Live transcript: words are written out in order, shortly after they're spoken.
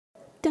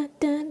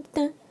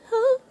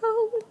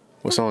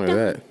What song is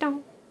that?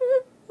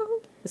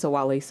 It's a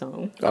Wale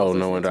song. Oh,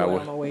 no wonder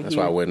that's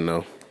why I wouldn't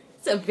know.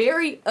 It's a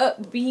very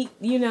upbeat,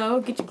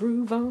 get your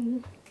groove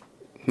on.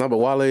 No, but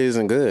Wale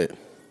isn't good.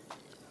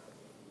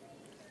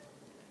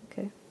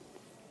 Okay.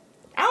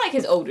 I like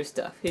his older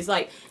stuff. His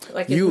like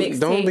his You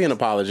don't be an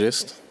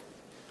apologist.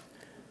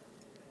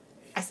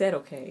 I said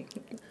okay.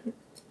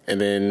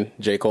 And then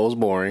J. Cole's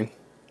boring.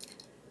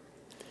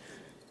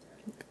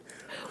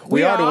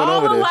 We already went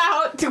over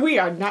this. We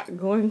are not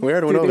going. We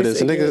already went over this.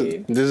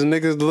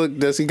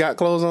 Does he got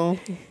clothes on?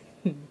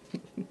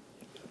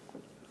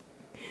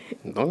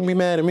 Don't be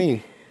mad at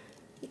me.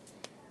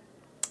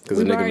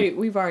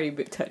 We've already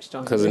been touched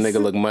on. Because the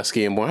nigga look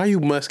musky and boring. How you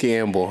musky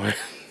and boring?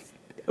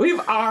 We've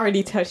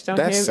already touched on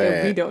That's him, sad.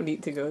 and we don't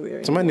need to go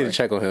there. Somebody need to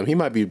check on him. He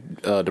might be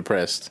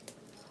depressed.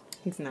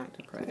 He's not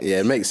depressed. Yeah,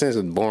 it makes sense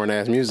with boring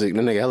ass music.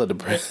 The nigga hella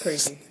depressed.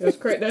 That's crazy. That's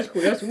crazy. That's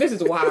cool. This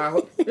is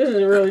wild. This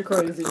is really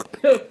crazy.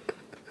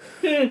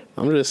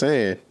 I'm just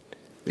saying.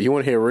 If you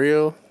want to hear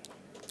real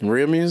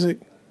music,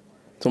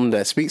 something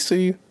that speaks to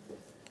you,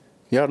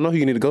 y'all know who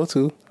you need to go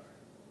to.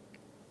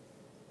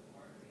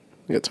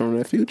 You got to turn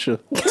that Future.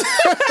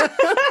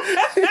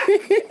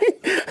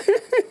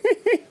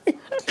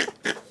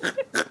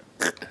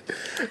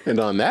 And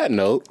on that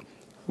note,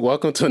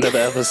 welcome to another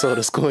episode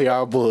of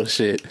Schoolyard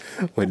Bullshit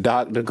with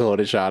Dr.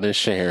 Goldenshot and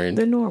Sharon.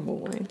 The normal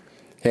one.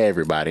 Hey,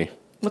 everybody.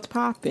 What's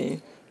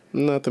poppin'?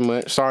 Nothing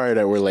much. Sorry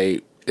that we're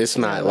late. It's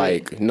not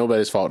like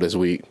nobody's fault this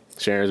week.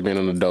 Sharon's being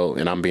an adult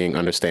and I'm being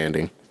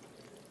understanding.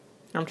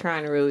 I'm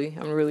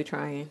really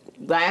trying.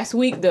 Last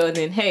week though, and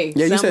then hey,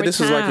 yeah, you said this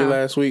is like your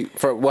last week.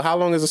 Well, how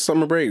long is the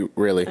summer break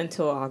really?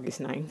 Until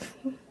August 9th.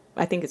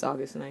 I think it's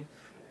August 9th.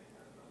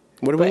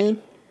 What are we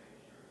in?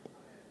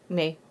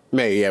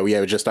 May,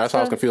 yeah, just that's how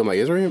I was confused. I'm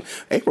like,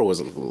 April was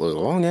a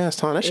long ass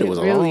time. That shit was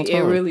a long time.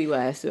 It really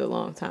lasted a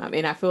long time.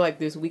 And I feel like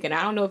this week, and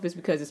I don't know if it's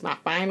because it's my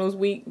finals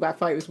week, but I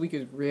feel like this week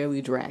is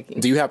really dragging.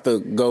 Do you have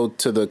to go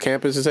to the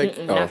campus to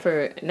take? Not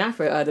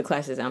for other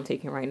classes I'm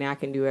taking right now. I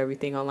can do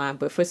everything online.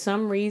 But for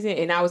some reason,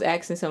 and I was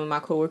asking some of my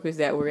coworkers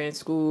that were in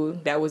school,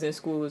 that was in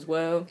school as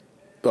well.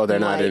 Oh, they're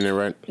not in there,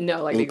 right?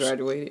 No, they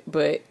graduated.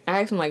 But I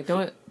asked them, like,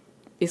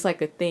 it's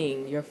like a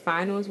thing. Your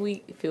finals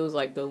week feels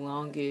like the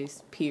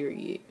longest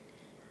period.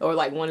 Or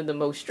like one of the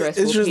most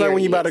stressful. It's just periods. Like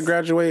when you about to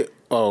graduate.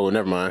 Oh,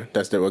 never mind.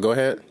 That's the. Well, go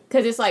ahead.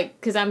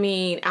 Because I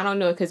mean, I don't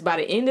know. Because by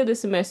the end of the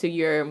semester,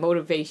 your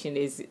motivation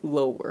is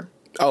lower.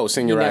 Oh,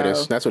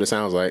 senioritis. That's what it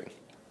sounds like.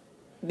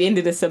 The end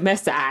of the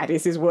semester,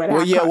 this is what.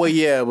 But like when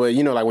you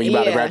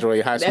about to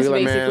graduate high school, you're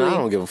like, man, I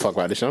don't give a fuck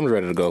about this shit. I'm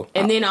ready to go.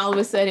 And then all of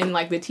a sudden,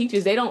 like the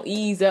teachers, they don't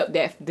ease up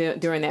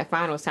during that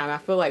finals time. I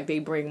feel like they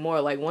bring more.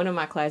 Like one of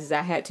my classes,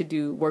 I had to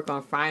do work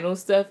on final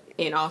stuff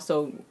and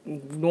also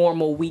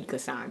normal week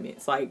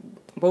assignments. Like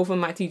both of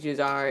my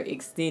teachers are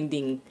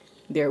extending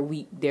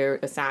their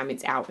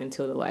assignments out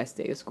until the last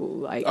day of school.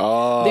 Like,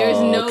 there's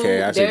no,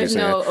 okay, I see there's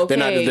what you're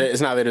saying.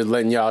 It's not they're just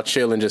letting y'all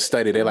chill and just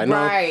study. They're like,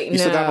 no, you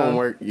still got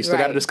homework. You still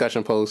got a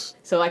discussion post.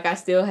 So, like, I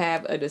still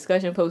have a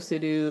discussion post to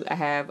do. I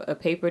have a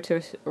paper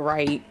to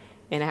write,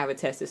 and I have a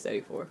test to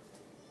study for.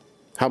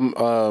 How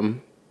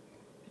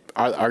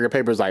are your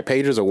papers like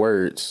pages or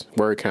words?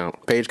 Word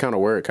count, page count,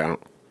 or word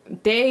count?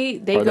 They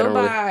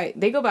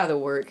go by the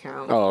word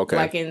count. Oh, okay.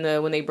 Like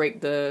when they break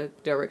the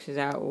directions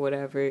out or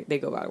whatever, they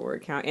go by the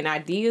word count. And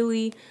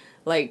ideally,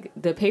 like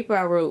the paper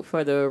I wrote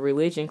for the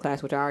religion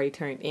class, which I already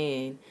turned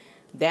in,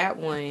 that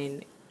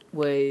one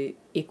would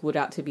equal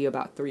out to be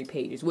about 3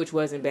 pages, which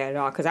wasn't bad at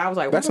all. Because I was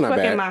like, what the fuck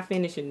am I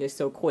finishing this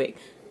so quick?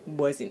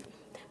 Wasn't.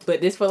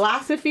 But this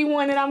philosophy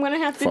one that I'm gonna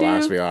have to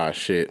do. Oh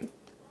shit.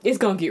 It's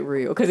gonna get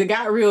real because it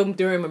got real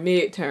during my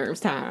midterms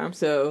time.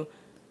 So.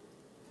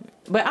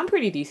 But I'm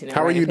pretty decent at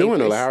How are you doing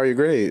though? Like, how are your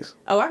grades?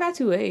 Oh, I got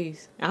 2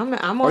 A's. I'm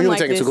on you only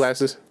taking 2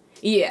 classes?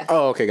 Yeah.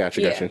 Oh, okay,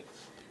 gotcha.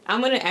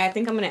 I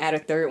think I'm gonna add a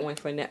third one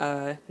for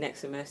next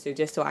semester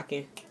just so I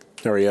can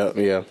hurry up,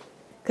 yeah.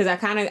 Cause I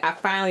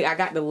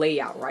got the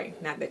layout right.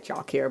 Not that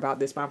y'all care about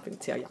this, but I'm gonna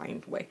tell y'all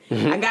anyway.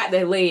 I got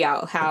the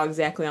layout how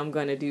exactly I'm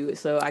gonna do it.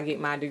 So I get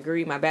my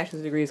degree. My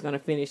bachelor's degree is gonna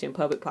finish in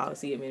public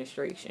policy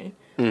administration.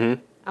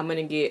 Mm-hmm. I'm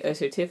gonna get a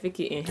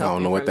certificate in health. I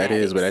don't know what that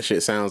is, but that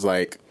shit sounds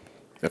like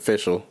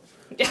official.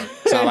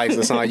 Sound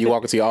like you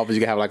walk into your office,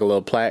 you can have like a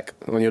little plaque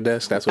on your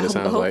desk. That's what it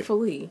sounds like.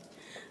 Hopefully.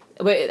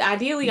 But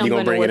ideally, I'm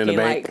going to work in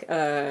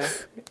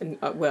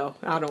like, well,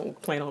 I don't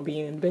plan on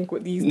being in the bank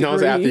with these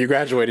degrees. No, after you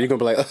graduated, you're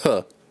going to be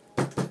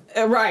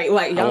like, right,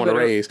 like, y'all I want a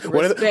raise.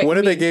 What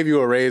if they gave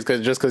you a raise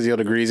just because of your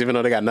degrees, even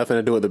though they got nothing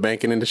to do with the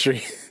banking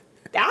industry?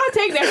 I'll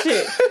take that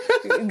shit.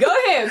 Go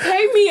ahead,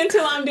 pay me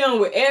until I'm done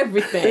with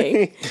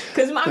everything.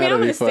 Because I'm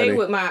going to stay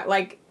with my,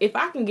 like, if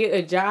I can get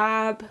a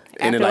job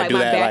after then, like my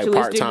bachelor's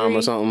part time degree,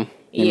 or something.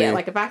 Yeah,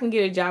 like if I can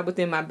get a job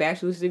within my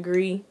bachelor's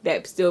degree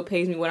that still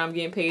pays me what I'm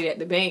getting paid at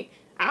the bank,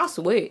 I'll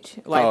switch.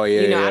 Like,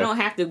 I don't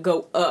have to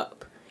go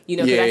up.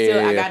 Because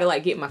I got to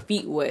like get my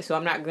feet wet, so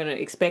I'm not gonna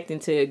expecting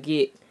to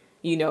get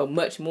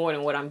much more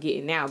than what I'm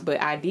getting now. But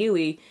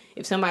ideally,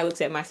 if somebody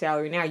looks at my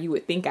salary now, you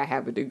would think I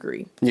have a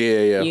degree.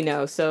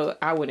 Yeah. So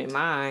I wouldn't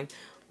mind.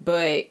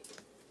 But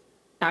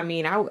I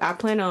mean, I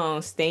plan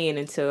on staying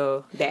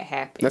until that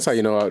happens. That's how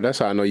you know. That's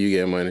how I know you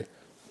get money.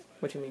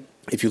 What you mean?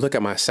 If you look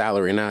at my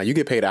salary now, you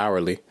get paid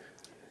hourly,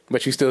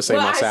 but you still say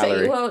my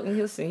salary.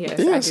 Listen, yes,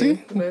 Yeah, I see,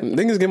 do, but...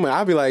 niggas get money.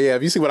 I'll be like, yeah,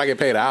 if you see what I get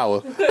paid an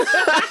hour,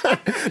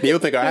 you'll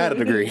think I had a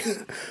degree.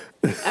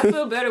 I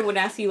feel better when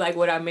I see like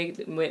what I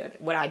make,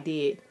 what I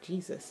did.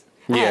 Jesus,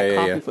 I Yeah, had yeah,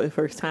 coffee yeah. for the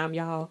first time,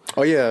 y'all.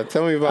 Oh yeah,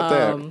 tell me about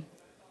that.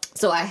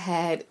 So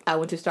I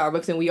went to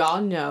Starbucks, and we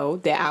all know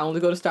that I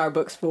only go to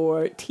Starbucks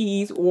for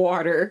teas,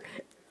 water,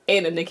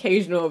 and an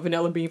occasional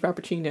vanilla bean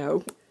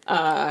frappuccino.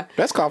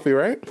 That's coffee,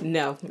 right?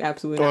 No,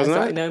 absolutely Oh, not. it's It's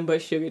not? like nothing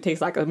but sugar. It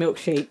tastes like a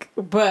milkshake,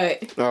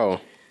 but Oh,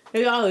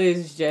 it all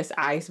is just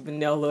ice,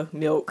 vanilla,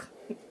 milk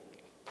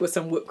with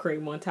some whipped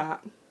cream on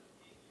top.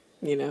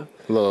 You know.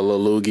 little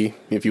loogie.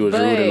 If you was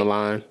rude in the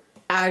line.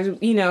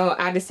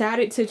 I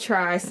decided to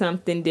try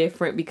something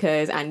different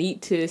because I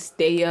need to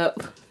stay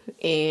up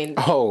and.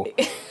 Oh,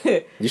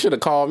 you should have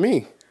called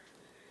me.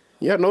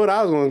 You know what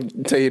I was going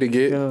to tell you to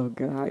get. Oh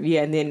God,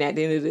 yeah, and then at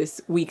the end of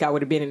this week, I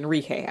would have been in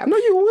rehab. No,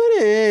 you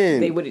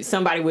wouldn't.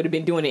 Somebody would have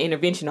been doing an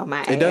intervention on my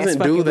ass. It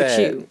doesn't do fucking that.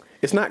 with you.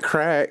 It's not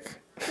crack.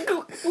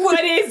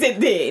 What is it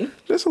then?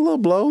 Just a little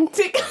blow.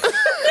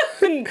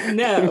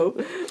 No.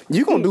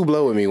 You gonna do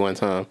blow with me one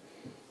time?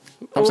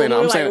 I'm saying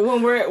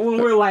when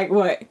we're like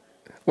what?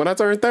 when I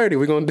turn 30,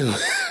 we're gonna do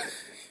it.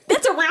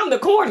 That's around the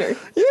corner.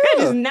 Yeah. That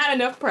is not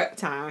enough prep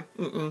time.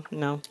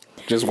 No.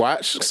 Just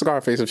watch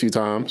Scarface a few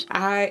times.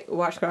 I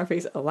watched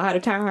Scarface a lot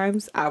of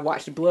times. I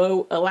watched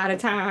Blow a lot of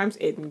times.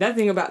 And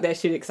nothing about that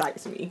shit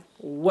excites me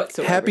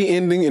whatsoever. Happy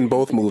ending in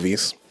both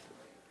movies.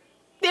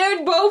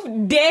 They're both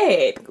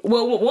dead.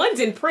 Well, one's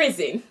in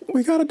prison.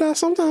 We gotta die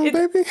sometime,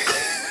 baby.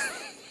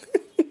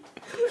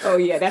 Oh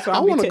yeah, that's why I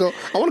want to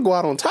go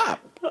out on top.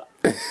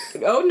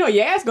 Oh no,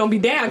 your ass gonna be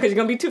down because you're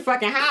gonna be too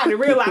fucking high to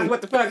realize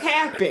what the fuck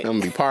happened. I'm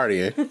gonna be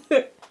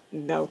partying.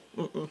 No.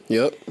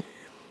 Yep.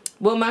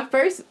 Well, my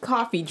first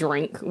coffee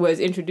drink was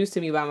introduced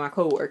to me by my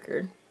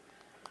coworker,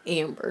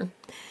 Amber,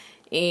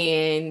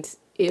 and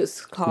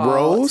it's called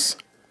Rose.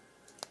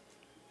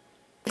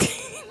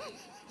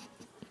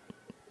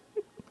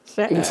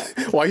 Shut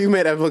up. Why you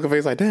made that look of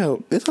face like,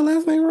 damn, is her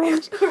last name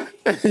Rose?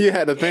 You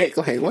had to think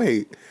like,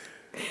 wait.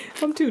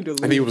 I'm too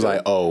delusional. And he was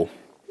like, oh.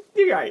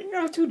 You're right.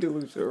 I'm too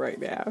delusional right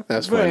now.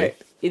 That's funny.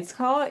 It's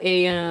called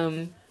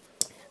a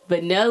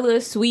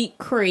vanilla sweet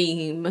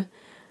cream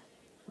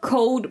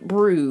cold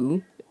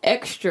brew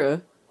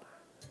extra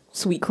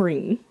sweet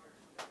cream.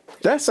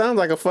 That sounds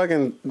like a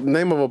fucking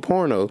name of a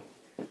porno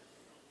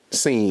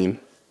scene.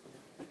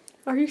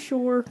 Are you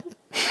sure?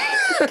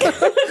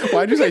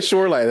 Why'd you say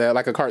sure like that?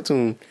 Like a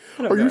cartoon.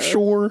 Are you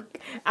sure?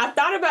 I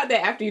thought about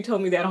that after you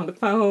told me that on the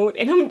phone,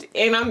 and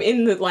I'm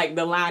in the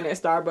line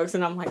at Starbucks,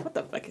 and I'm like, what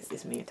the fuck is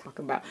this man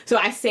talking about? So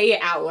I say it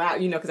out loud,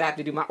 because I have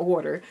to do my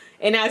order,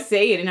 and I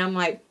say it, and I'm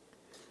like,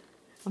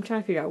 I'm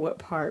trying to figure out what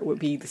part would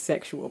be the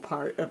sexual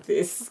part of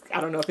this.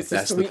 I don't know if it's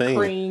the sweet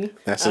cream.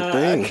 That's the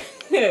thing.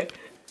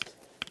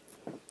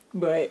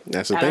 But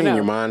that's the thing.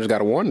 Your mind just got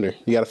to wonder.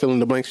 You got to fill in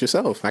the blanks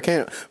yourself. I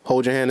can't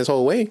hold your hand this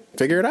whole way.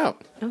 Figure it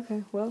out.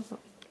 Okay, well,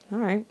 all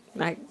right.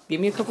 Give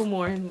me a couple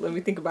more and let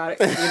me think about it.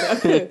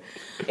 It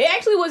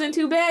actually wasn't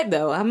too bad,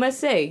 though, I must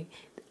say.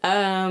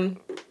 The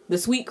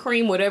sweet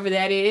cream, whatever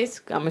that is,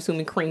 I'm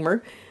assuming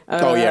creamer.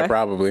 Oh, yeah,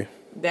 probably.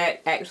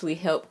 That actually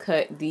helped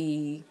cut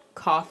the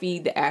coffee,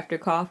 the after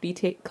coffee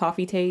taste.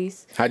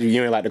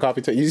 You ain't like the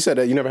coffee taste? You said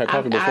that you never had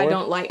coffee before?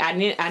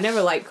 I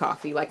never liked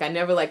coffee. I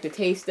never liked the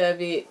taste of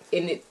it.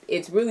 And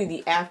it's really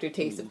the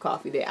aftertaste of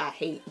coffee that I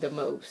hate the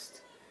most.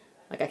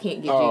 I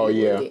can't get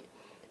jiggy with it.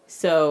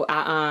 So,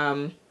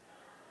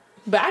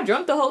 but I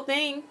drank the whole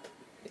thing.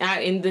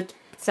 And the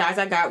size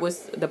I got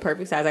was the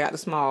perfect size. I got the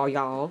small,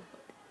 y'all.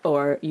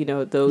 Or,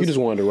 those. You just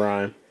wanted to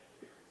rhyme.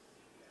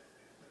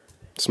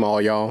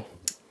 Small, y'all.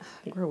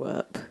 Grow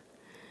up.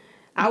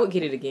 I would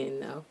get it again,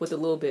 though, with a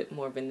little bit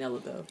more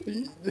vanilla, though.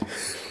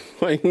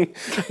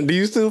 Do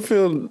you still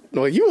feel...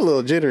 Well, you a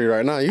little jittery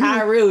right now.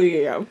 I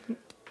really am.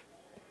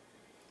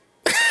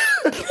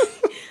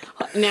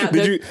 Now,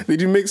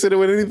 did you mix it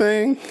with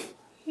anything?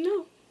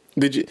 No.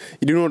 Did you...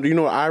 Do you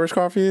know what Irish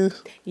coffee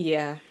is?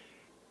 Yeah.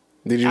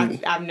 Did you...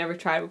 I've never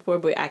tried it before,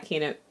 but I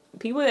can't...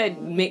 People that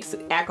mix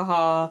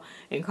alcohol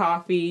and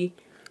coffee...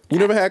 You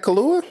never had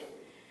Kahlua?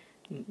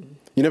 Mm-mm.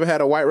 You never had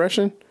a White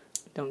Russian?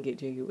 Don't get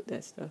jiggy with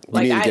that stuff.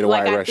 You need to get a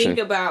White Russian.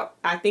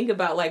 I think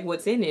about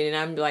what's in it, and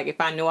I'm like, if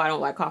I know I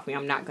don't like coffee,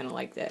 I'm not gonna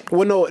like that.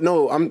 Well,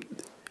 no,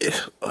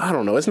 I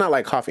don't know. It's not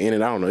like coffee in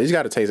it. I don't know. You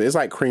got to taste it. It's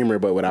like creamer,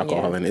 but with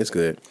alcohol in it. It's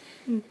good.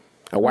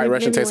 A White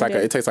Russian tastes like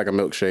a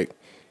milkshake.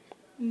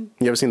 You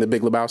ever seen The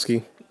Big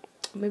Lebowski?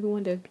 Maybe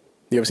one day.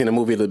 You ever seen the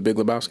movie The Big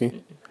Lebowski?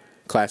 Mm-mm.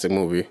 Classic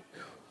movie.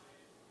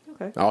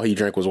 Okay. All he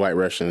drank was White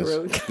Russians.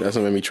 Really? That's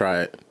what made me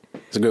try it.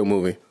 It's a good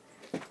movie.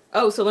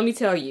 Oh, so let me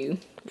tell you.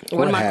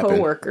 One of my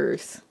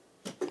coworkers.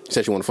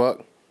 Said you want to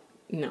fuck?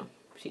 No,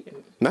 she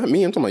didn't. Not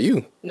me. I'm talking about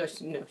you. No,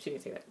 she didn't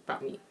say that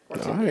about me. All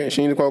right.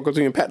 She didn't go to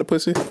you and pat the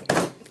pussy.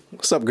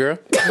 What's up, girl?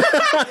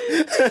 God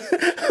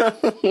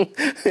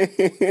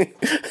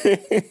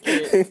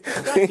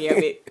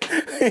damn it.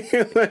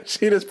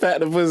 She just pat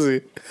the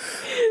pussy.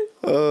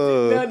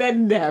 No, that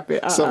didn't happen.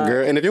 What's up,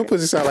 girl? And if your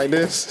pussy sound like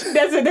this,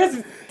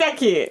 that's that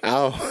kid.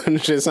 oh,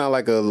 it should sound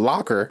like a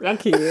locker. That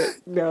kid.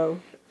 No.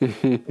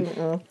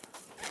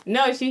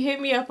 No, she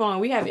hit me up on.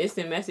 We have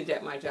instant message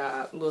at my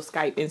job, little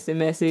Skype instant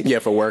message. Yeah,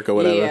 for work or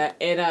whatever. Yeah,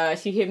 and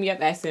she hit me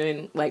up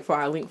asking like for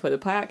our link for the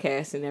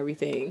podcast and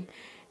everything.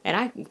 And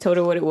I told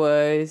her what it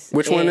was.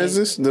 Which one is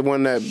this? The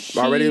one that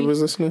already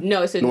was listening?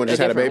 No, it's the one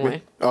just had a baby.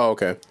 One. Oh,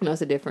 okay. No,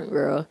 it's a different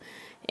girl.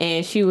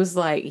 And she was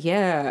like,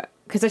 "Yeah,"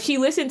 because she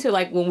listened to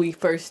like when we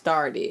first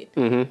started.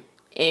 Mm-hmm.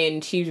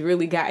 And she's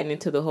really gotten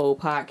into the whole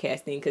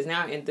podcast thing because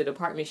now in the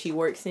department she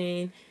works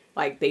in,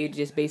 like they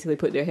just basically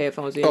put their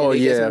headphones in. Oh, and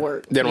they yeah. just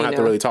work. They don't have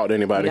to really talk to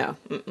anybody. No.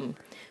 Mm-mm.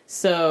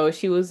 So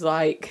she was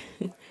like,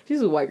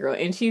 she's a white girl,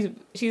 and she's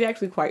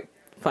actually quite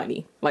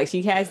funny. Like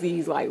she has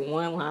these like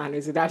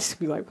one-liners, and I just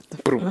be like, what the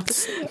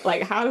fuck?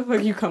 Like how the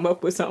fuck you come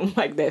up with something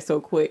like that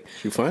so quick?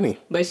 She's funny.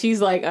 But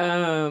she's like,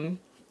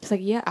 it's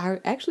like, yeah,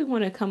 I actually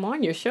want to come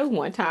on your show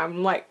one time.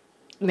 I'm like,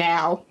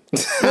 now.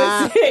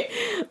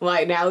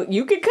 Like, now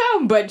you can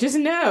come, but just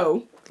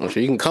know. Oh, so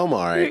you can come,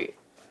 all right.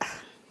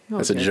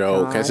 That's a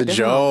joke. God. That's a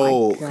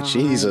joke.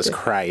 Jesus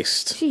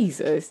Christ.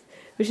 Jesus.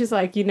 It's just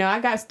like, I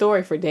got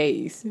story for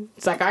days.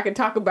 It's like I can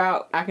talk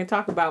about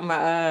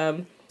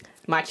my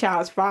my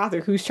child's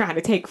father who's trying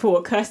to take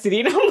full custody.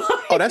 And I'm like,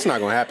 oh, that's not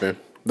gonna happen.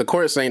 The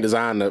courts ain't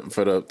designed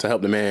to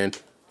help the man.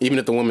 Even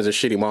if the woman's a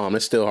shitty mom,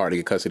 it's still hard to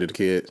get custody of the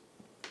kids.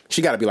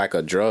 She got to be like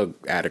a drug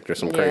addict or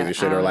some crazy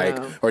shit,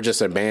 or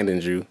just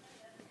abandoned you.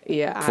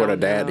 Yeah, for the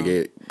dad to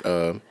get.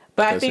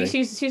 But I think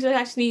she's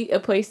actually a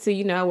place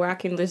to where I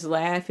can just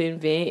laugh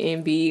and vent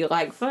and be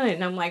like fun.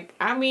 And I'm like,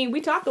 I mean,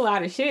 we talk a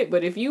lot of shit,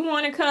 but if you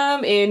want to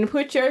come and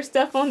put your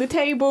stuff on the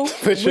table,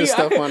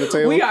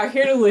 we are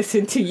here to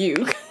listen to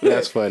you.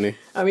 That's funny.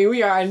 I mean,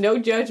 we are a no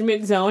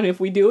judgment zone. If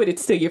we do it,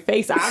 it's to your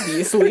face,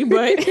 obviously.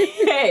 But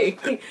hey,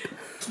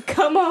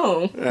 come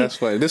on. That's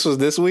funny. This was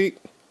this week.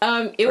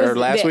 It was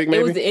last week.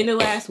 Maybe it was the end of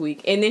last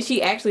week, and then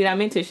I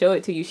meant to show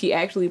it to you. She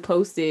actually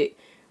posted,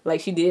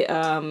 like, she did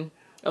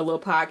a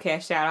little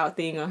podcast shout out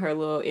thing on her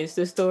little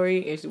Insta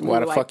story. And why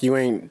the fuck you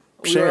ain't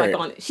share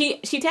it?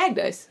 She tagged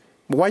us.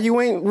 Why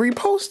you ain't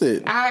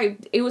reposted?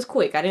 It was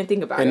quick. I didn't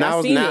think about it.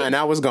 And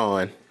I was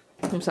gone.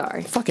 I'm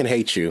sorry. Fucking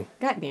hate you.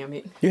 God damn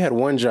it. You had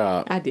one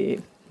job. I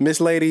did. Miss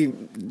Lady,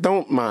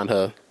 don't mind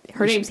her.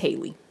 Her name's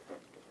Haley.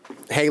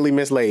 Haley,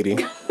 Miss Lady.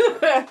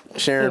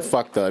 Sharon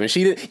fucked up, and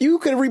she did. You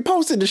could have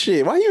reposted the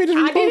shit. Why you ain't just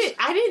repost?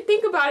 I didn't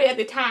think about it at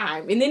the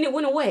time, and then it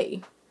went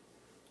away.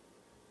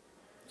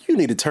 You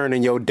need to turn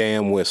in your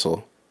damn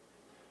whistle.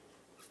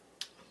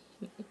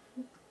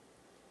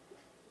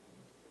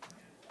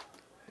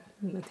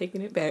 I'm not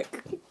taking it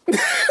back.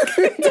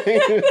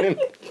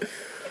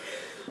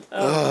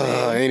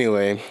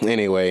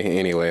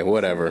 Anyway,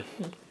 whatever.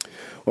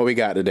 What we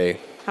got today?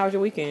 How was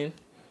your weekend?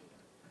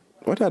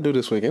 What did I do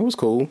this weekend? It was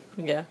cool.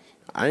 Yeah.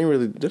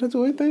 Did I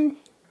do anything?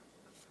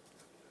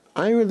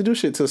 I ain't really do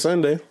shit till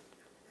Sunday.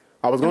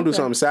 I was gonna do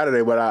something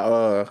Saturday, but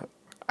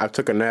I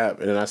took a nap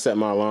and then I set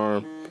my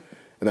alarm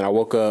and then I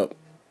woke up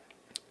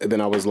and then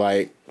I was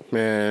like,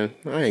 man,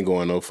 I ain't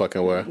going no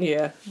fucking where.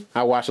 Yeah.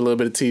 I watched a little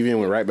bit of TV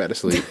and went right back to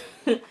sleep.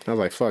 I was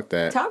like, fuck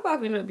that. Top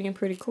Off ended up being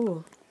pretty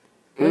cool.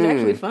 It was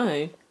actually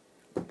fun.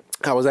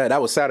 How was that?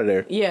 That was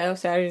Saturday. Yeah, it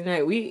was Saturday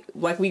night. We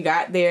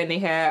got there and they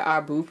had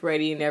our booth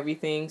ready and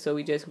everything, so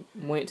we just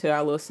went to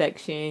our little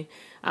section.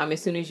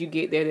 As soon as you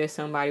get there, there's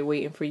somebody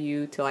waiting for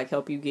you to like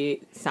help you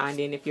get signed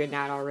in if you're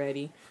not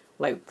already.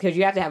 Like, because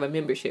you have to have a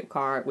membership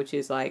card, which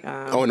is like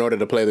in order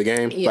to play the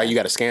game, yeah. Like you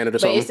got to scan it or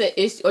something.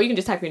 But or you can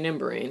just type your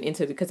number in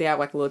because they have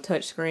like a little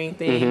touch screen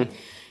thing. Mm-hmm.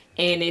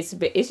 And it's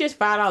just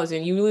 $5,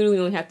 and you literally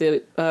only have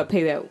to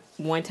pay that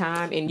one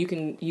time, and you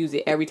can use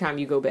it every time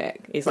you go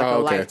back. It's like a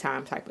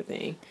lifetime type of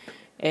thing.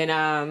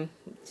 And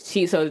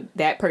so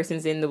that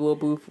person's in the little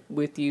booth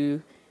with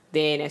you.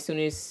 Then as soon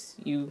as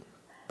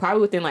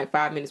probably within like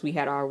 5 minutes, we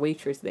had our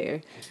waitress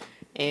there,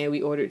 and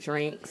we ordered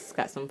drinks,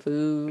 got some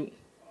food,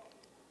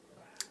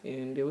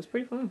 and it was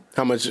pretty fun.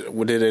 How much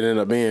did it end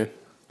up being?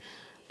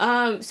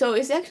 So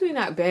it's actually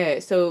not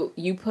bad. So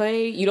you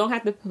don't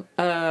have to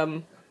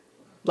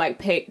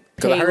pay.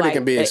 Because I heard it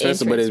can be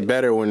expensive, but it's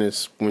better when you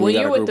got a group of people. When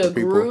you're with the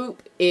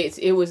group,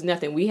 it was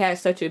nothing. We had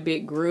such a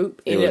big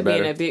group. It ended up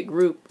being a big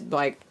group.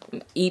 Like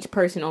each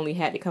person only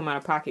had to come out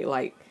of pocket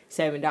like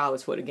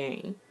 $7 for the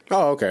game.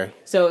 Oh, okay.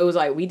 So it was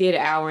like we did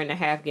an hour and a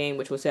half game,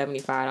 which was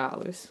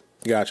 $75.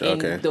 Gotcha.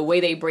 And okay. The way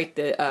they break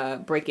it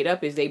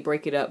up is they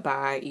break it up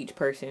by each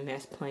person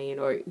that's playing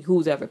or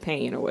who's ever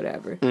paying or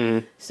whatever.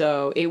 Mm-hmm.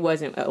 So it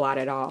wasn't a lot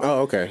at all.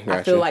 Oh, okay. Gotcha.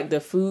 I feel like the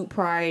food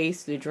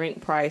price, the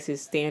drink price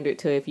is standard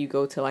to if you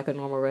go to like a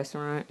normal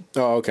restaurant.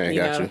 Oh, okay.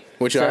 Gotcha.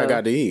 What y'all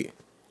got to eat?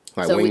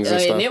 Like wings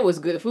and stuff? And it was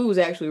good. The food was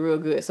actually real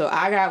good. So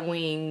I got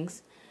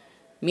wings.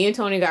 Me and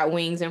Tony got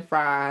wings and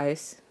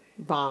fries.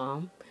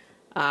 Bomb.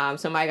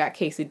 Somebody got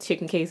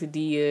chicken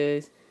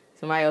quesadillas.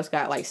 Somebody else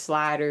got like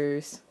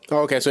sliders. Oh,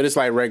 okay, so it's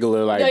like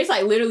regular, like... No, it's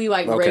like literally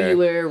like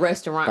regular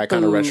restaurant like food.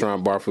 kind of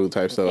restaurant bar food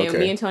type stuff, And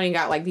me and Tony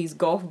got like these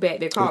golf bags.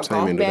 They're called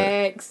golf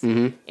bags.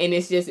 Mm-hmm. And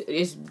it's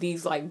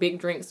these like big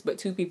drinks, but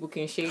 2 people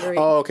can share it.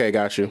 Oh, okay,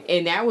 got you.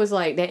 And that was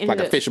like... that like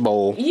a fish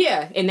bowl.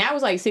 Yeah, and that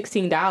was like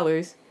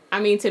 $16. I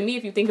mean, to me,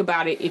 if you think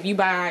about it, if you're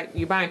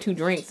buying 2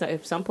 drinks,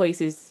 if some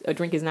places a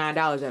drink is $9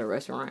 at a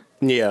restaurant.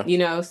 Yeah. You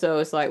know, so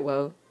it's like,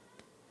 well,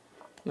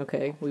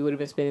 okay, we would have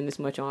been spending this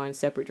much on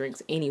separate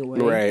drinks anyway.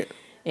 Right.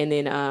 And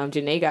then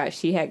Janae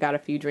she had got a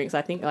few drinks.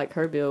 I think like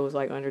her bill was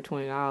like under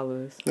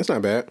 $20. That's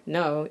not bad.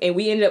 No, and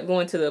we ended up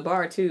going to the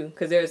bar too,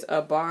 because there's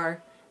a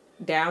bar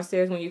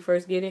downstairs when you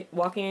first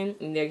walk in,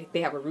 and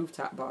they have a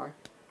rooftop bar.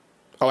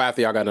 Oh,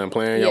 after y'all got done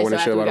playing, y'all went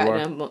to chill by the bar?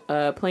 After we got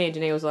done playing,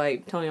 Janae was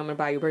like, Tony, I'm going to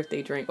buy you a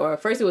birthday drink. Or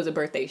at first it was a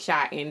birthday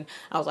shot, and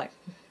I was like,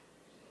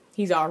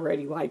 he's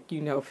already like,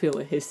 you know,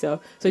 feeling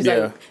himself. So he's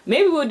like,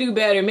 maybe we'll do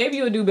better. Maybe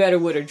you'll do better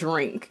with a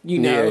drink, you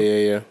know?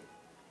 Yeah.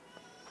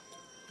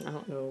 I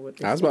don't know what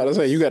this I was about to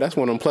say, that's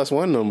one of them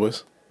 +1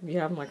 numbers.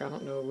 Yeah, I'm like, I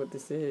don't know what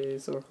this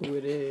is or who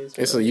it is.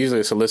 It's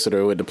usually a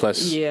solicitor with the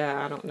plus.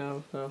 Yeah, I don't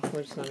know. So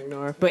we're just going to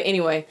ignore. But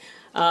anyway,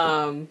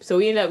 so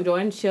we ended up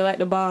going to chill at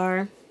the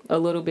bar a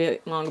little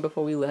bit longer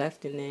before we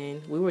left, and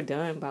then we were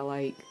done by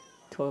like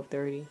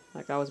 12:30.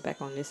 Like I was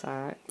back on this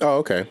side. Oh,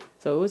 okay.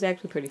 So it was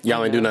actually pretty fun.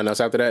 Y'all ain't do nothing else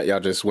after that? Y'all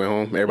just went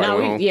home? Everybody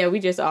went home? Yeah, we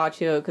just all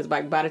chilled, because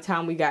like by the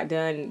time we got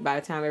done, by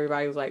the time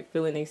everybody was like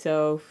feeling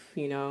themselves,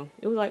 you know,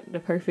 it was like the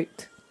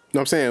perfect... No,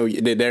 I'm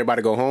saying, did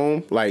everybody go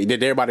home? Like,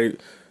 did everybody...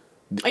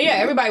 Oh, yeah,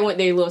 everybody went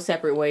their little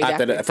separate ways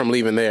after from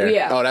leaving there.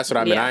 Yeah. Oh, that's what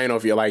I meant. I didn't know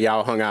if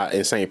y'all hung out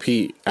in St.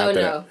 Pete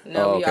after that.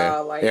 No, we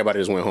all like... Everybody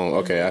just went home.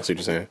 Okay, I see what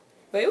you're saying.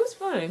 But it was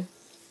fun.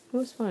 It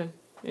was fun.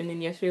 And then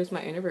yesterday was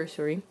my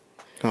anniversary.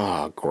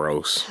 Oh,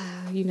 gross.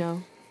 You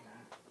know.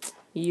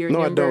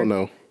 I don't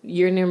know.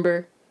 Year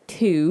number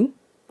 2.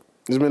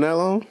 It's been that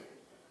long?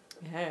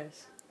 It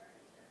has.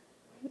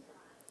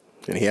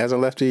 And he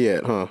hasn't left you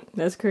yet, huh?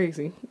 That's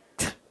crazy.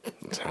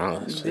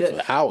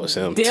 If I was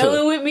him,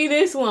 dealing with me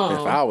this long.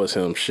 If I was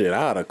him, shit,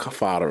 I'd have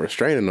filed a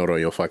restraining order on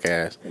your fuck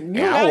ass.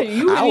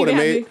 I would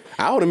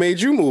have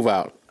made you move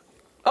out.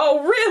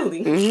 Oh,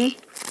 really? Mm-hmm.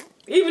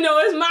 Even though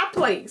it's my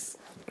place.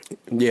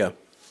 Yeah.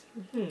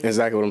 Mm-hmm.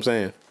 Exactly what I'm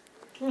saying.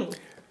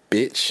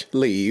 Bitch,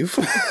 leave.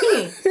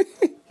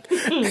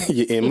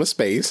 You're in my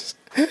space.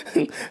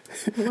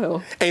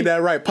 Well, ain't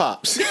that right,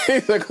 Pops?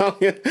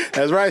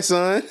 That's right,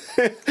 son.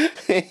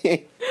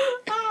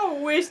 I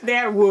wish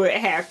that would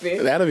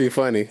happen. That'd be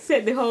funny.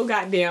 Set the whole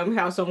goddamn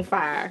house on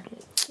fire.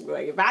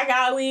 Like, if I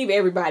gotta leave,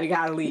 everybody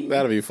gotta leave.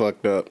 That'd be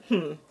fucked up.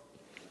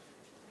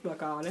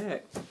 Fuck all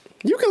that.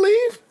 You can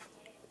leave.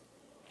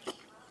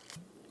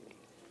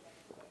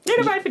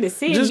 Ain't nobody finna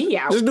send me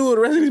out. Just do what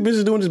the rest of these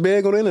bitches doing, just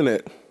beg on the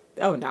internet.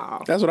 Oh,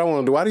 no. That's what I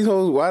want to do. Why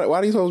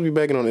these hoes be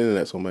begging on the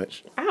internet so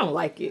much? I don't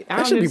like it.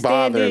 That should be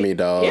bothering me,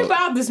 dog. It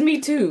bothers me,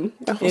 too.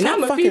 And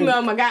I'm a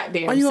female, my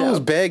goddamn self. Why you always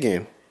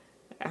begging?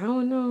 I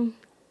don't know.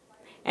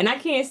 And I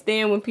can't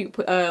stand when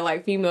people,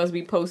 like, females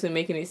be posting,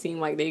 making it seem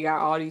like they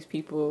got all these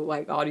people,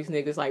 like, all these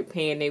niggas, like,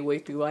 paying their way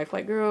through life.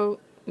 Like, girl,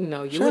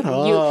 no, you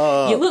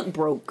look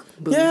broke.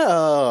 Boo.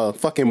 Yeah,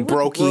 fucking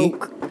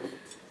brokey.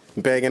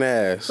 Begging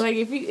ass. Like,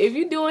 if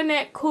you doing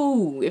that,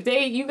 cool. If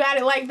you got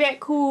it like that,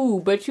 cool.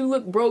 But you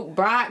look broke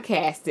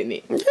broadcasting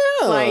it.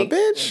 Yeah, like,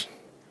 bitch.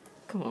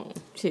 Come on,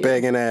 shit.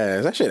 Begging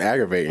ass. That shit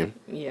aggravating.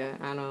 Yeah,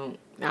 I don't.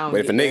 But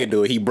if a nigga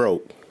do it, he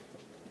broke.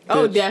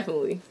 Oh, bitch.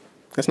 Definitely.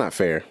 That's not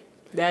fair.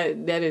 That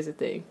is a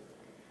thing.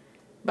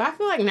 But I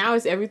feel like now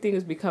everything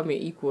is becoming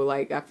equal.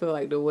 Like, I feel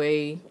like the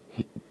way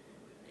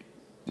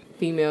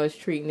females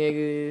treat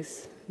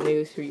niggas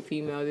treat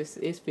females,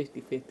 it's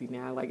 50-50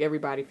 now. Like,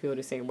 everybody feel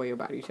the same way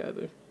about each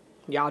other.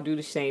 Y'all do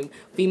the same.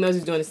 Females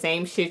is doing the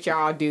same shit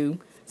y'all do.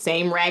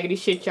 Same raggedy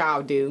shit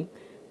y'all do.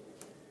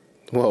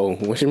 Whoa,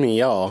 what you mean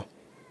y'all?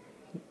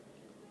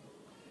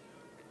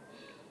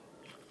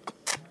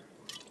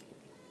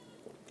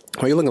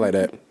 Why you looking like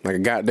that? Like a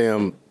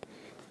goddamn...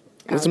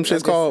 What's some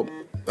shit's called?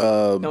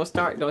 Don't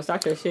start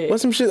your shit.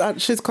 What's some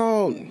shit's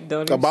called?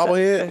 A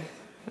bobblehead?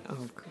 Oh,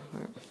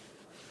 God.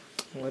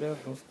 Whatever.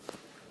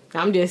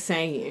 I'm just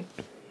saying.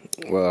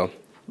 Well,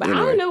 but anyway.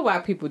 I don't know why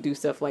people do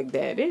stuff like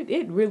that.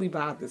 It really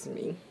bothers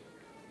me.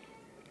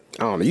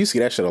 I don't know. You see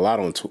that shit a lot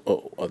on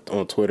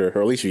Twitter,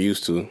 or at least you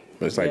used to.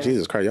 But it's like,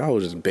 Jesus Christ, y'all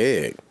was just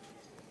beg.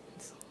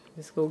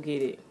 Let's go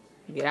get it.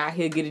 Get out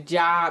here, get a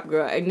job,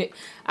 girl. And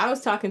I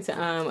was talking to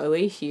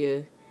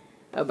Alicia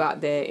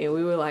about that, and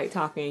we were like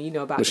talking,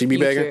 about Would she be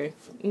begging?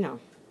 No,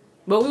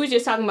 but we were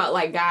just talking about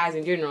like guys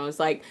in general.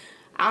 It's like,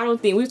 I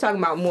don't think we were talking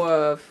about more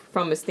of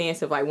from a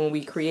stance of like when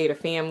we create a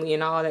family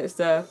and all that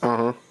stuff.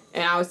 Uh-huh.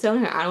 And I was telling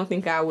her, I don't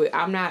think I would.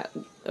 I'm not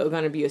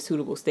gonna be a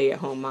suitable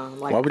stay-at-home mom.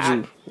 Like, why would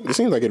you? It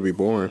seems like it'd be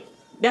boring.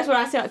 That's what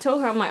I said. I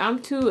told her, I'm like, I'm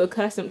too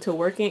accustomed to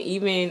working,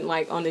 even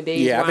like on the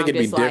days. Yeah, I think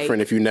it'd be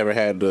different if you never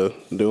had to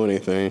do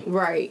anything.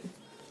 Right.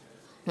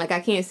 Like,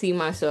 I can't see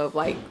myself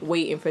like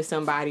waiting for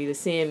somebody to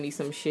send me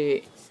some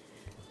shit,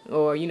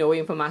 or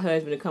waiting for my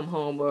husband to come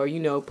home, or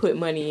put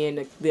money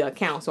in the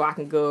account so I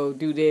can go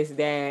do this,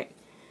 that.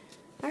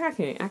 Like I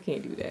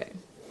can't do that.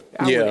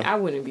 I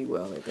wouldn't be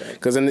well at that.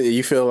 Because then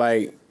you feel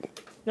like.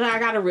 No,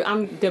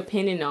 I'm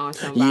dependent on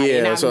somebody. Yeah,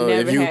 and I've so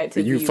never if had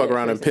to you fuck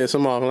around person. And piss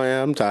them off, like,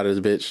 I'm tired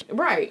of this bitch.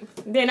 Right.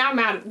 Then I'm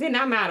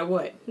out of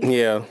what?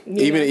 Yeah.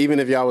 Even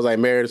if y'all was like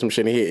married or some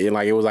shit and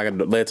like it was like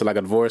led to like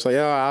a divorce, like,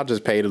 I'll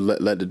just pay to have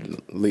the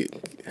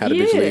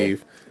bitch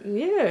leave.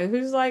 Yeah.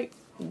 It's like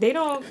they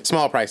don't.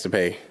 Small price to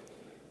pay.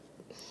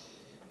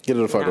 Get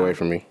the fuck away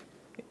from me.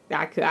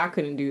 I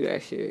couldn't do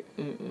that shit.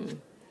 Mm-mm.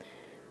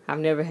 I've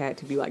never had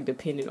to be like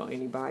dependent on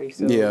anybody.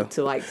 So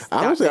to like,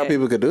 I don't see how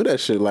people could do that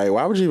shit. Like,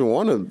 why would you even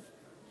want to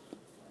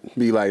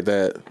be like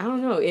that? I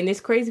don't know, and it's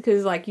crazy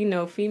because like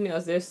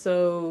females, they're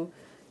so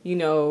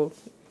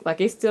like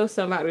it's still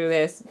somebody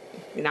that's,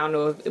 and I don't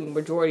know if the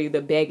majority of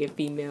the begging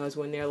females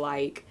when they're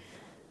like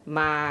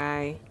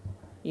my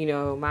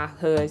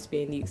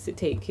husband needs to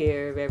take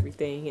care of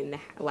everything and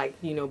like,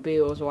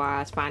 bills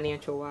wise,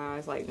 financial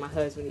wise, like my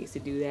husband needs to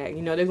do that.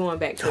 They're going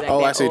back to that.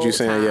 Oh, I see what you're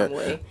saying. Yeah,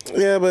 way.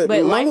 Yeah, but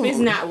life is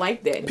not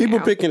like that. People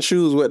pick and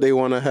choose what they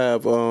want to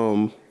have.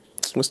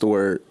 What's the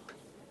word?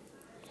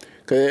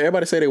 Because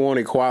everybody say they want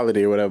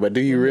equality or whatever, but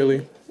do you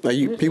really? Like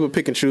people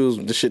pick and choose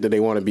the shit that they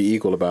want to be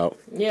equal about.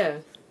 Yeah,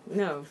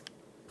 no.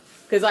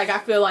 Because like I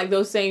feel like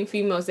those same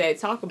females that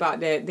talk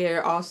about that,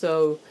 they're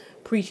also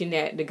preaching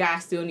that the guy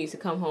still needs to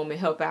come home and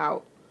help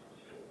out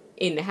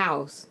in the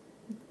house.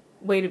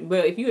 But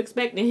if you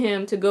expecting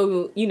him to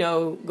go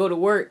to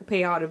work,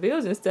 pay all the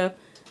bills and stuff,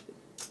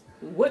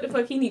 what the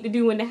fuck he need to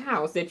do in the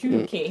house that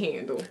you can't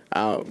handle?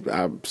 I'll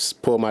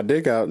pull my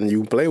dick out and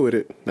you play with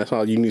it. That's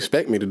all you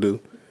expect me to do.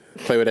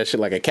 Play with that shit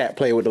like a cat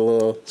play with the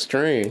little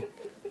string.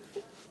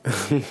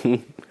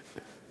 I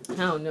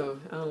don't know.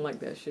 I don't like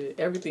that shit.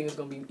 Everything is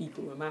gonna be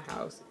equal in my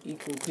house.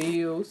 Equal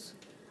bills,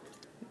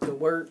 the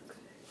work.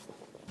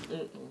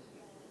 Mm-mm.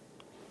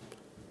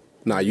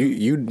 Nah,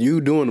 you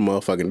doing the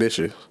motherfucking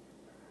dishes.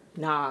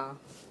 Nah.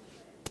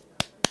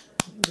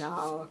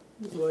 Well,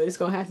 it's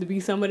gonna have to be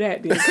some of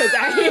that then,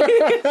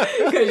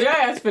 because your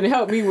ass finna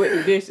help me with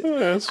the dishes.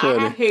 That's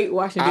funny. I hate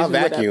washing dishes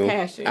with a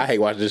passion. I hate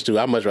washing dishes too.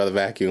 I'd much rather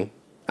vacuum.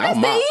 That's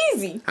the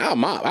easy. I'll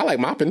mop. I like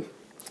mopping.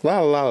 Really?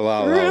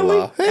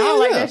 I don't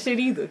like that shit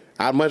either.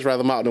 I'd much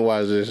rather mop than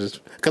wash dishes.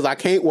 Because I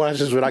can't wash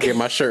dishes when I get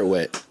my shirt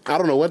wet. I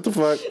don't know what the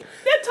fuck.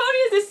 Tony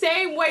is the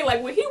same way.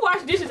 Like, when he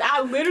washes dishes,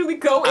 I literally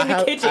go in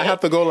the kitchen. I have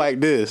to go like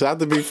this. I have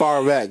to be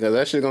far back because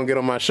that shit gonna get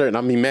on my shirt and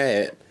I'll be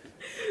mad.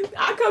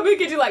 I come in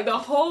the kitchen, like, the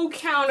whole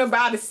counter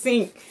by the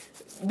sink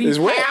be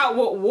piled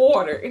with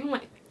water. And I'm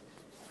like,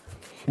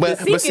 but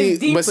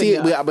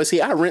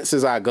see, I rinse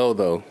as I go,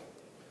 though.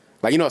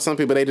 Like, some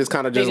people, they just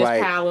kind of just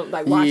like pile,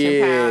 like wash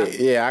and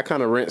pile. Yeah, I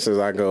kind of rinse as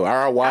I go. Or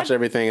I wash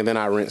everything and then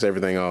I rinse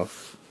everything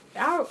off.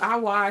 I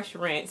wash,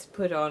 rinse,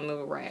 put on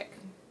the rack.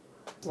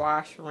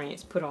 Wash,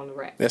 rinse, put on the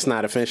rack. That's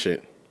not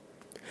efficient.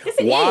 Yes,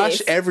 it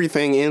wash is.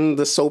 Everything in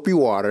the soapy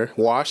water.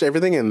 Wash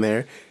everything in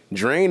there.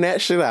 Drain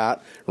that shit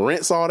out.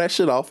 Rinse all that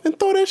shit off and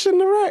throw that shit in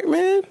the rack,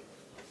 man.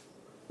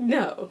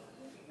 No.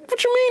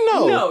 What you mean,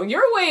 no? No,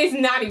 your way is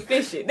not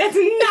efficient. That's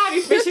not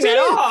efficient at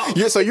all.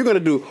 Yeah, so you're going to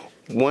do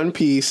one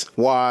piece,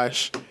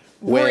 wash,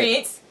 wet.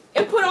 Rinse,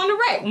 and put on the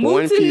rack.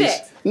 Move to the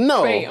next.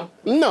 No. Bam.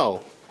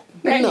 No.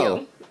 Bam.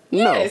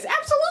 No. Yes,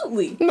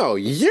 absolutely. No,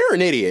 you're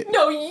an idiot.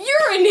 No,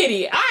 you're an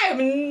idiot. I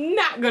am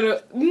not going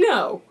to.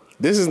 No.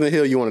 This is the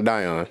hill you want to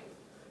die on.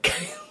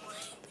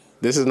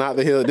 This is not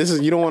the hill.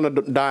 You don't want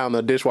to die on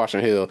the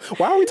dishwashing hill.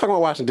 Why are we talking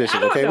about washing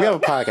dishes? Okay, we have a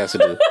podcast to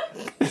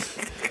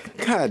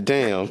do. God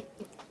damn.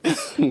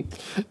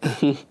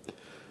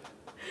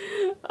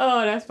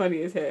 Oh, that's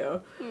funny as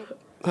hell.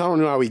 I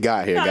don't know how we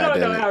got here. I don't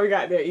know how we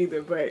got there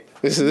either, but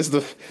this is the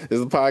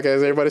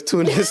podcast. Everybody's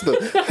tuning in for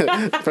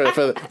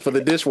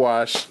the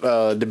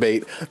dishwash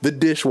debate. The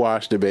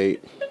dishwash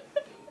debate.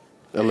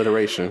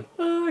 Alliteration.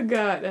 Oh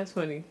God, that's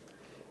funny.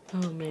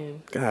 Oh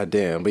man. God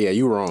damn. But yeah,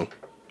 you were wrong.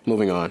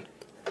 Moving on.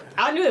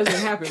 I knew that was gonna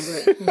happen,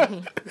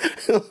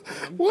 but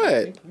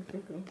what?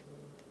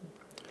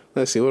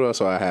 Let's see. What else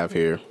do I have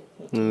here?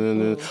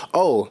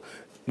 Oh,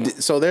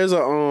 so there's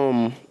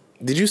a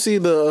Did you see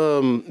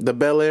the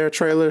Bel Air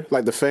trailer?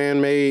 Like the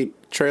fan made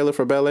trailer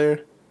for Bel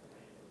Air?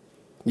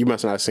 You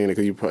must not have seen it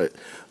because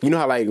you know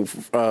how like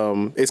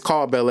it's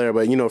called Bel Air,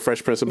 but you know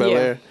Fresh Prince of Bel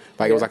Air.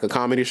 Like it was like a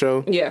comedy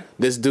show. Yeah.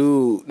 This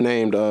dude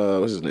named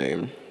what's his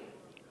name?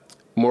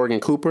 Morgan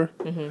Cooper.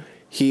 Mm-hmm.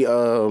 He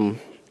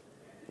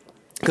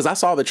because I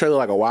saw the trailer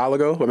like a while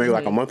ago, or maybe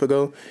like a month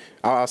ago.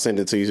 I'll send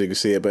it to you so you can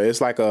see it. But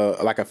it's like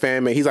a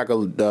fan made. He's like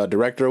a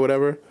director or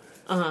whatever.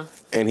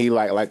 And he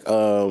like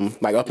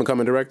up and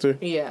coming director.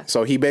 Yeah.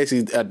 So he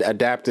basically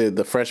adapted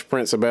the Fresh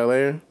Prince of Bel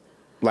Air.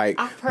 Like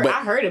I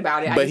heard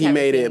about it. But he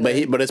made it.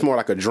 But it's more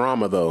like a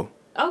drama though.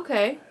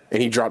 Okay.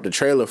 And he dropped the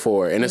trailer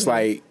for it, and it's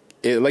like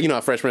you know,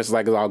 Fresh Prince is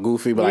like it's all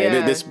goofy, but like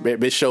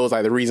this shows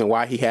like the reason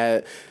why he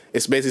had.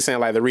 It's basically saying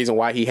like the reason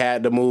why he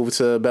had to move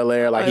to Bel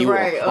Air. Like he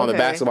was on the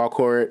basketball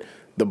court.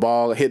 The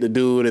ball hit the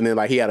dude, and then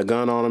like he had a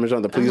gun on him, and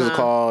something. The police was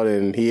called,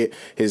 and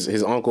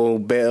his uncle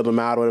bailed him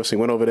out or whatever. So he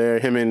went over there.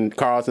 Him and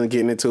Carlton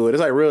getting into it.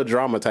 It's like real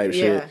drama type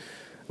shit.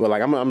 But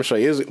like I'm gonna show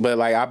you. But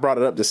like I brought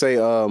it up to say,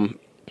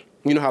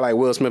 you know how like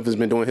Will Smith has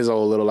been doing his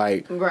old little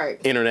like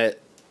internet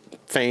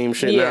fame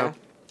shit now.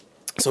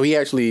 So he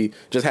actually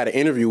just had an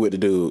interview with the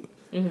dude.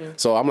 Mm-hmm.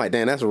 So I'm like,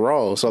 damn, that's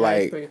raw. So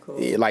that's like,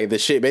 cool. Like the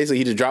shit. Basically,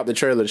 he just dropped the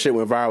trailer. The shit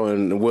went viral,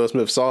 and Will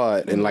Smith saw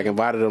it and like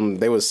invited him.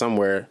 They was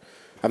somewhere.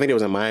 I think it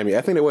was in Miami.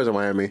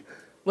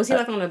 Was he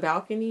like on the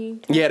balcony?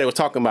 Yeah, they was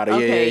talking about it.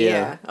 Okay,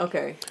 yeah.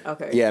 Okay.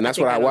 Yeah, and that's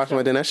what I watched.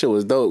 Like, then that shit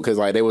was dope because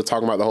like they was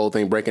talking about the whole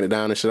thing, breaking it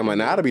down and shit. I'm like,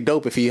 nah, that'd be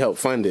dope if he helped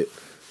fund it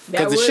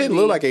because the shit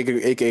looked like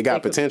it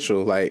got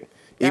potential. Like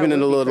even in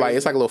the little like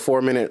it's like a little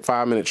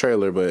 5-minute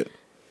trailer, but.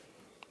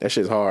 That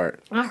shit's hard.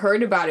 I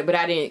heard about it, but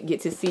I didn't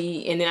get to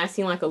see. And then I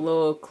seen like a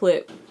little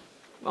clip,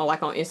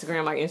 like on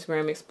Instagram, like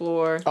Instagram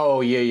Explorer.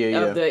 Oh yeah.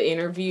 Of the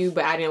interview,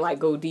 but I didn't like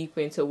go deep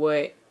into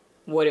what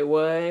it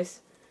was.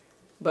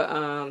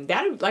 But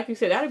that, like you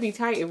said, that'd be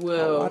tight. It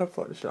will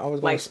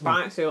like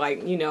sponsor,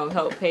 like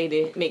help pay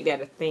to make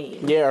that a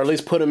thing. Yeah, or at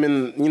least put them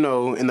in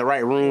in the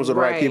right rooms with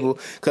the right people.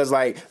 Because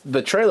like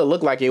the trailer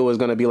looked like it was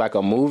gonna be like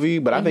a movie,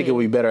 but I think it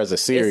would be better as a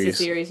series. It's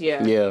a series,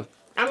 yeah. Yeah.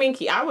 I mean,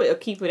 I would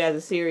keep it as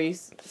a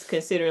series,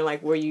 considering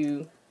like where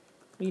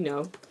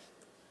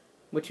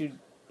what you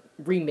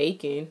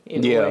remaking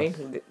in a way.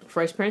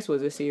 Fresh Prince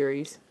was a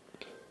series,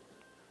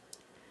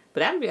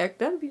 but that'd be.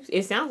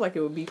 It sounds like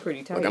it would be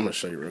pretty tight. Look, I'm gonna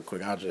show you real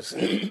quick. I'll just.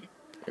 Oh,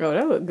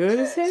 that look good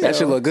as hell. That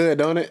should look good,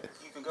 don't it?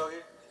 You can go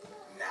here.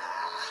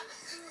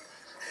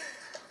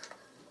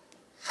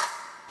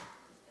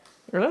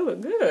 Nah. That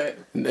look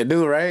good. They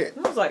do, right?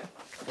 I was like,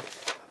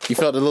 you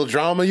felt a little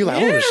drama. You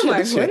like, oh shit, like,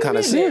 this shit kind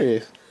of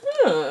serious.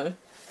 Huh.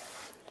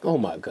 Oh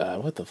my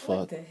god, what the fuck?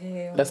 What the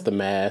hell? That's the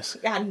mask.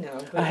 I know.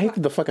 I hate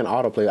the fucking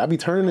autoplay. I be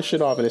turning the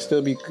shit off and it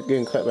still be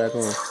getting cut back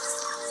on.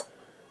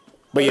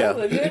 But yeah.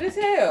 Look good as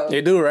hell.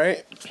 They do,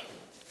 right?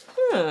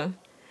 Huh.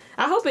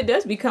 I hope it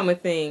does become a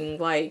thing,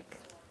 like,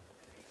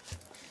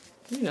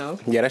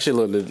 Yeah, that shit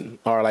look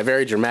like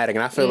very dramatic,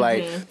 and I feel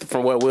like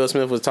from what Will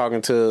Smith was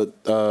talking to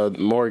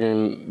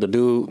Morgan, the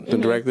dude, the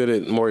director,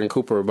 that Morgan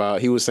Cooper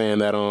about, he was saying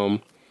that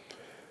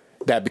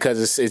that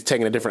because it's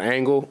taking a different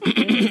angle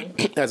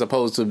as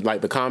opposed to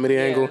like the comedy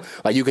angle,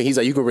 like you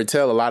can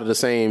retell a lot of the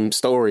same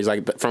stories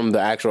like from the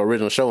actual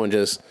original show and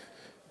just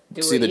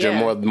see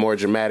the more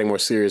dramatic, more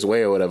serious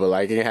way or whatever.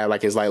 Like it can have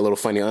like it's like little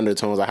funny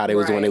undertones, like how they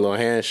was doing their little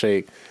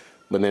handshake,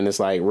 but then it's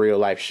like real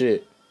life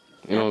shit.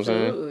 You know what I'm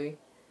saying? Absolutely.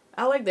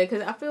 I like that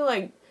because I feel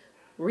like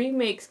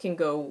remakes can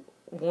go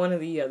one or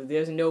the other.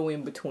 There's no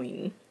in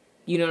between.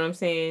 You know what I'm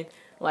saying?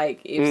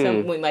 Like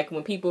if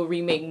when people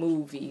remake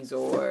movies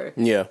or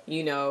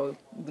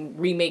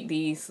remake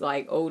these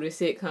like older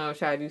sitcoms,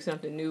 try to do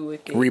something new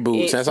with it.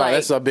 Reboots.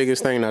 That's our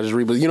biggest thing now. Just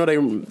reboots.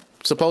 They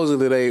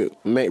supposedly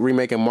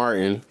remaking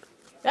Martin.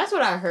 That's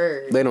what I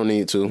heard. They don't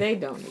need to. They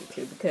don't need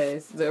to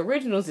because the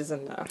originals is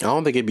enough. I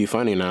don't think it'd be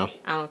funny now.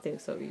 I don't think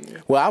so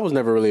either. Well, I was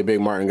never really a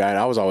big Martin guy.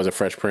 I was always a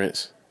Fresh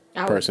Prince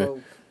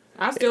person.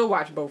 I still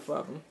watch both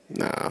of them.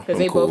 Nah, because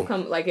they both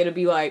come like it'll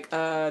be like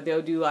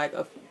they'll do like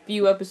a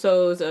few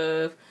episodes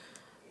of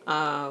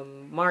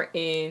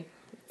Martin,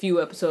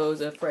 few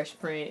episodes of Fresh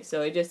Prince.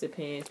 So it just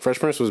depends. Fresh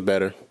Prince was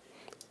better.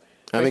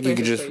 I think you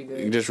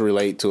could just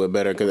relate to it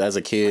better because as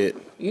a kid,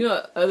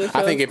 other shows,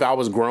 I think if I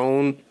was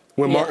grown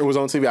when Martin was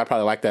on TV, I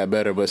probably liked that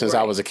better. But since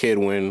I was a kid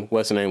when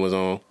What's the Name was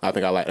on, I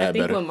think I liked that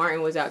better. I think when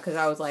Martin was out, because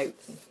I was like,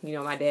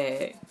 my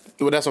dad.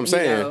 Well, that's what I'm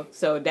saying.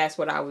 So that's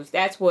what I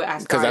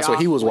started because that's what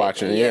he was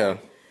watching. Yeah.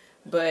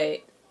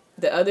 But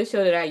the other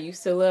show that I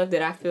used to love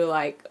that I feel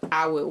like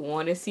I would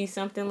want to see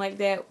something like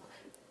that,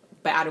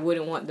 but I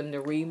wouldn't want them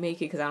to remake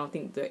it because I don't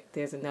think that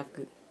there's enough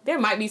good. There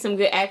might be some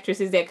good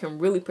actresses that can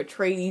really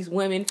portray these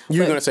women.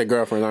 You're going to say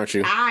Girlfriend, aren't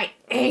you? I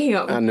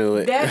am. I knew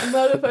it. That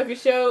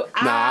motherfucking show,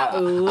 I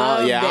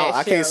love that show.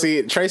 I can't see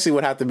it. Tracy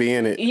would have to be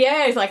in it.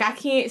 Yeah, it's like I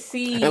can't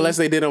see. Unless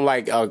they did them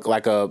like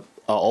a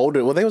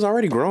older. Well, they was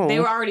already grown. They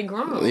were already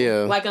grown.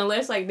 Yeah. Like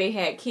unless like they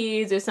had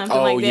kids or something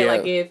like that. Yeah.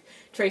 Like if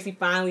Tracy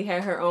finally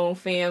had her own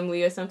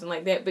family or something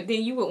like that. But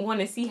then you would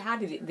want to see how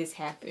did this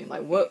happen?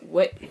 Like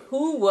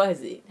who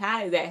was it?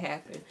 How did that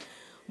happen?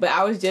 But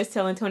I was just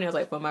telling Tony, I was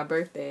like, for my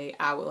birthday,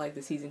 I would like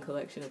the season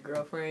collection of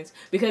Girlfriends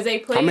because they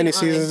played. How many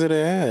seasons did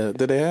they have?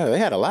 They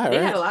had a lot, right?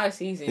 They had a lot of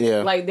seasons.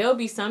 Yeah. Like there'll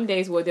be some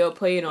days where they'll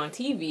play it on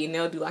TV and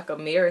they'll do like a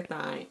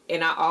marathon,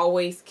 and I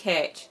always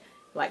catch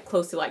like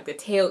close to like the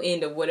tail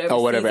end of whatever.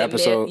 Oh, whatever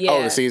episode.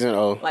 The season.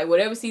 Oh, like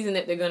whatever season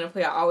that they're gonna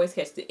play, I always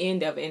catch the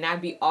end of it, and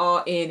I'd be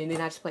all in, and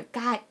then I just like,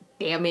 God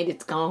damn it,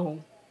 it's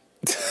gone.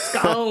 It's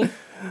gone.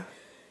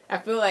 I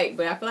feel like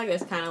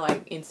that's kind of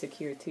like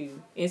Insecure too.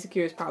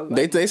 Insecure is probably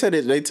like, they said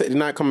they're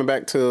not coming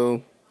back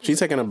till she's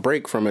taking a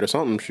break from it or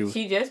something.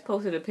 She just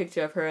posted a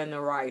picture of her and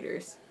the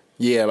writers.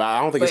 Yeah, but I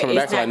don't think it's coming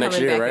back till like next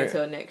year, right?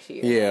 Until next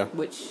year. Yeah.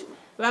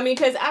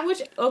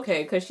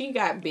 Because she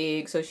got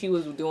big, so she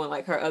was doing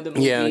like her other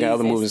movies. Yeah, I got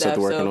other movies that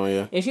they're working on.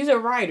 Yeah, and she's a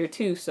writer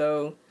too,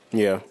 so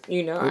yeah,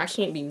 I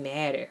can't be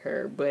mad at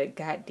her. But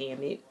God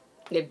damn it,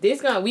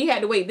 if we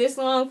had to wait this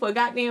long for a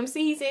goddamn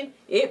season,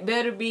 it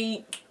better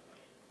be.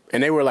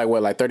 And they were like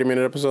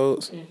 30-minute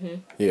episodes? Mm-hmm.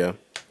 Yeah.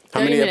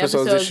 How many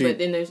episodes did she? But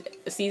then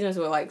the seasons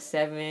were like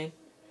 7.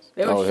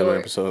 They were short.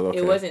 Episodes, okay.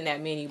 It wasn't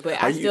that many,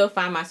 but I still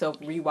find myself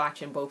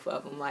rewatching both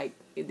of them. Like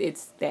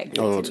it's that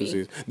good to me.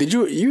 Seasons. Did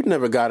you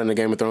never got into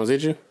Game of Thrones?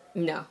 Did you?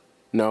 No.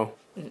 No.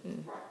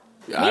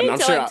 I'm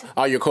sure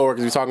all your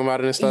coworkers be talking about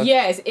it and stuff.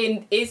 Yes,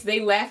 and they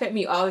laugh at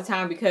me all the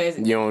time because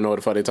you don't know what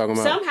the fuck they talking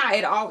about.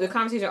 Somehow the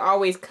conversation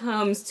always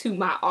comes to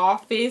my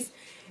office.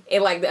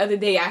 And like the other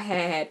day,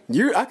 I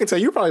can tell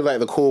you're probably like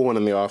the cool one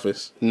in the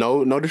office.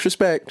 No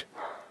disrespect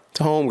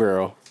to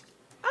homegirl.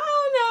 I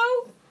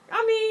don't know.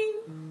 I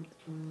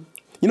mean,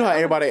 you know how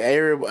everybody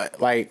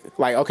like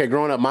okay,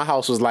 growing up, my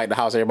house was like the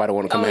house everybody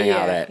want to come hang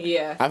out at.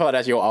 Yeah, I thought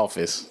that's your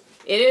office.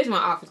 It is my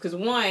office because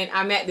one,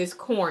 I'm at this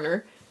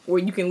corner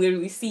where you can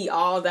literally see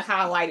all the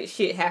highlighted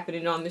shit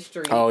happening on the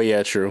street. Oh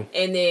yeah, true.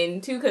 And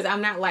then two, because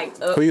I'm not like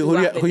up. Who you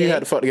had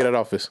to fuck to get that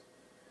office?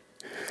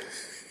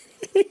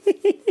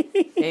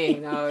 Hey,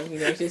 no,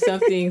 it's just some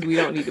things we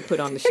don't need to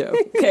put on the show,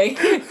 okay?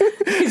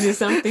 It's just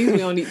some things we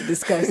don't need to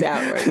discuss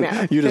out right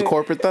now. You just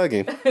corporate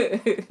thugging.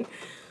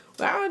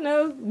 I don't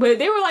know. But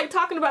they were like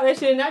talking about that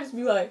shit and I just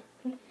be like...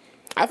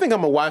 I think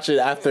I'm going to watch it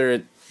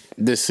after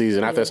this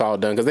season, after it's all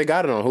done. Because they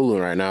got it on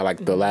Hulu right now,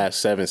 like the last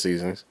 7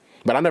 seasons.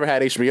 But I never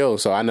had HBO,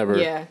 so I never...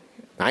 Yeah.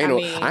 I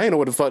ain't know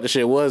what the fuck the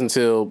shit was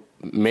until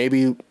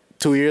maybe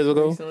 2 years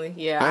ago. Recently,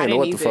 yeah. I didn't know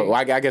what the fuck. Well,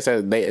 I guess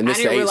and this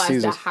is 8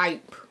 seasons. The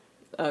hype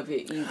of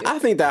it either. I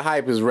think that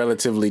hype is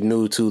relatively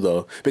new too,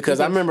 though, because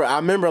I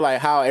remember like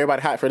how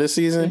everybody hyped for this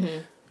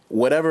season,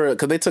 whatever,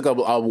 because they took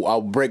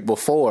a break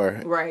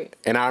before, right?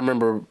 And I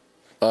remember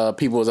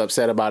people was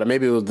upset about it.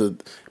 Maybe it was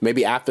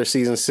maybe after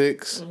season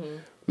 6,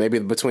 maybe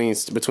between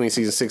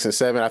season 6 and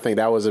 7. I think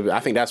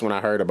that's when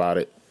I heard about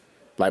it.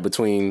 Like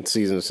between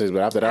season 6,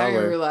 but after that, I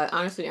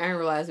didn't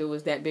realize it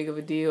was that big of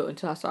a deal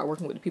until I started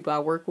working with the people I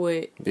work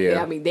with.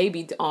 Yeah. I mean, they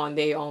be on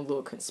their own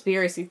little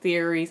conspiracy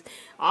theories,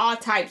 all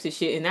types of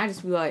shit, and I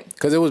just be like,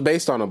 because it was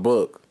based on a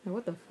book.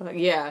 What the fuck?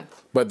 Yeah.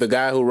 But the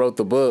guy who wrote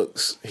the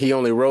books, he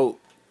only wrote,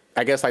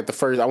 I guess, like the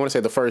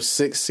first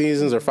 6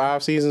 seasons or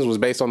 5 seasons was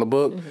based on the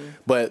book,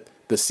 but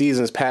the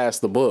seasons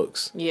passed the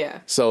books. Yeah.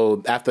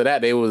 So after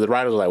that, the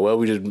writers were like, well,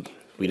 we just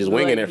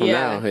winging it from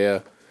now.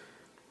 Yeah.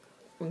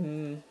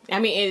 I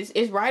mean,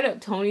 it's right up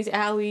Tony's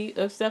alley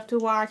of stuff to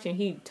watch, and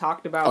he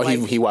talked about. Oh,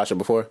 he watched it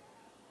before.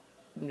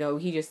 No,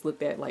 he just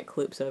looked at like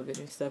clips of it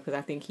and stuff because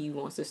I think he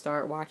wants to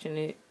start watching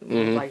it.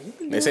 Like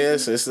they say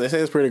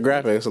it's pretty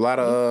graphic. It's a lot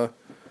of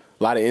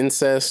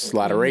incest, a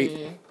lot of rape,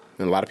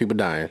 and a lot of people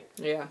dying.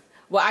 Yeah.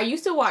 Well, I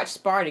used to watch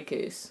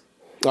Spartacus.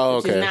 Oh,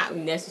 okay. Which is not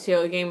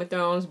necessarily Game of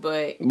Thrones,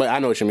 but I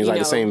know what you mean. It's like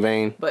the same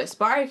vein. But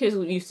Spartacus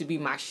used to be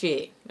my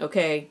shit.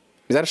 Okay.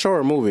 Is that a show or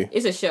a movie?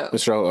 It's a show. A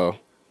show. Oh.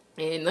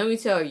 And let me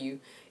tell you,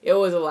 it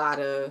was a lot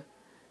of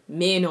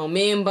men on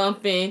men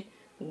bumping,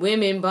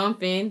 women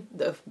bumping,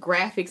 the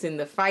graphics and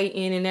the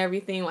fighting and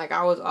everything. Like,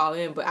 I was all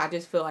in, but I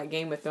just feel like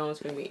Game of Thrones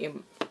for me,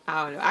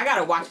 I don't know. I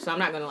gotta watch it, so I'm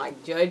not gonna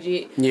like judge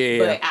it. Yeah.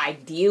 But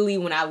ideally,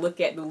 when I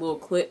look at the little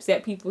clips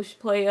that people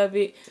play of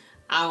it,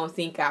 I don't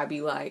think I'd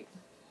be like.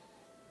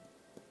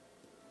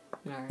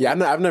 Right. Yeah,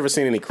 I've never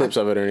seen any clips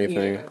of it or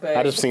anything. Yeah,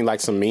 I just seen like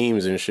some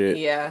memes and shit.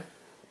 Yeah.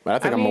 But I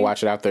think I'm gonna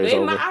watch it after it's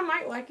over. I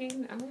might like it.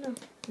 I don't know.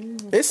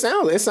 It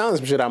sounds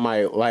some shit I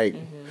might like,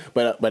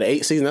 but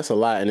 8 seasons, that's a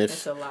lot. And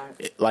that's a lot.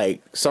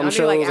 Like some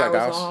shows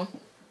like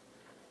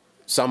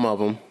some of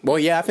them. Well,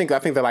 yeah, I think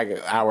they're like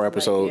hour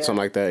episodes,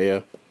 something like that.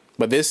 Yeah,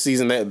 but this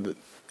season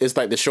it's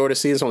like the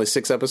shortest season, it's only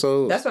 6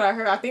 episodes. That's what I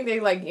heard. I think they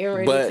like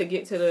getting ready to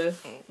get to the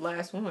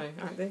last one,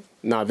 aren't they?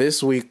 No,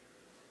 this week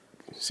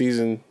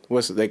season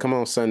they come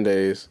on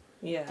Sundays.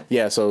 Yeah.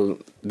 Yeah, so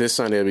this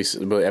Sunday will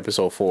be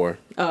episode 4.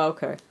 Oh,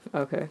 okay.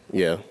 Okay.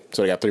 Yeah,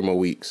 so they got 3 more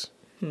weeks.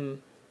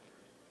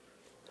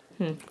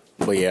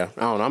 But yeah,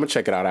 I don't know. I'm gonna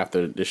check it out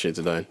after this shit's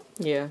done.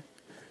 Yeah,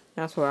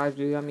 that's what I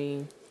do. I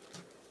mean,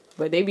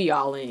 but they be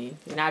all in,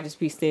 and I just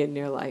be sitting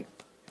there like,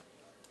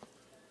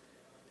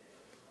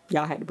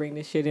 y'all had to bring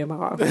this shit in my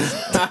office.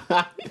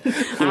 I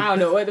don't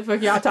know what the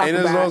fuck y'all talking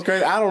about. This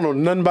crazy. I don't know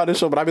nothing about this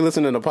show, but I be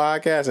listening to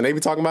podcasts and they be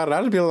talking about it. I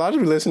just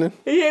be listening.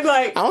 Yeah,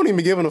 like I don't even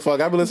be giving a fuck.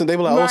 I be listening. They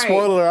be like, "Oh,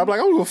 spoiler!" I'm like,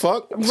 "I don't give a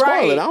fuck.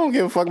 Spoil it. I don't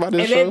give a fuck about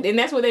this show." And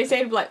that's what they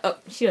say. Be like, "Oh,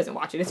 she doesn't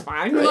watch it. It's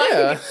fine."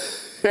 Yeah.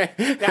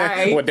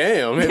 Right. Well,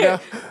 damn.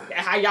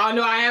 How y'all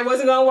know I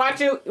wasn't gonna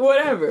watch it?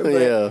 Whatever. But,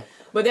 yeah.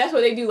 But that's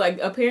what they do. Like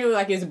apparently,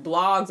 like it's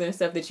blogs and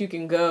stuff that you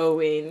can go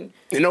and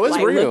it's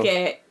like, real. Look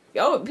at.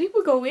 Oh,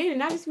 people go in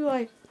and I just be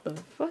like, "The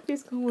fuck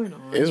is going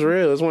on?" It's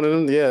real. It's one of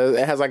them. Yeah,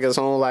 it has like its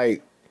own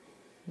like.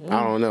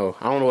 I don't know.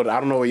 I don't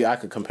know what I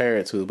could compare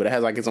it to, but it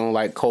has like its own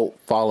like cult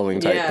following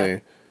type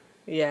thing.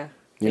 Yeah.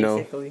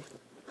 Basically.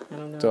 I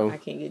don't know. So, I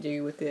can't get jiggy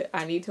with it.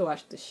 I need to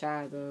watch The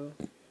Shy though.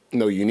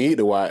 No, you need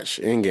to watch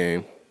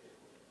Endgame.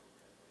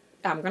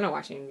 I'm gonna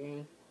watch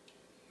Endgame.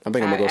 I think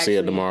I'm gonna go see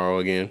it tomorrow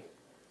again.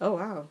 Oh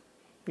wow,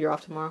 you're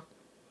off tomorrow.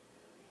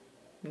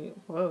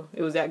 Whoa,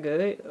 it was that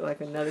good? Like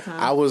another time?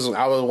 I was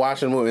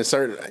watching the movie.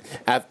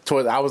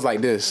 I was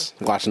like this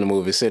watching the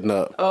movie, sitting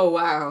up. Oh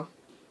wow.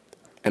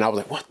 And I was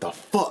like, "What the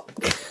fuck?"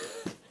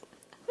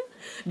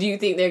 Do you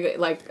think they're good?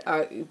 Like,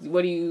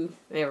 what do you?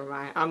 Never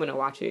mind. I'm gonna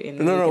watch it.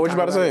 No. What you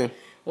about to say?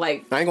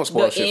 Like, I ain't gonna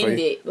spoil shit for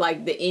you.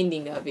 Like the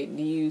ending of it.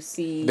 Do you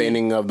see the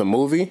ending of the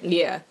movie?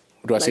 Yeah.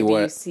 Do I see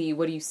what?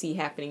 What do you see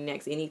happening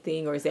next?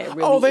 Anything, or is that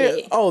really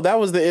it? Oh, that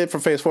was the it for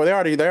Phase 4. They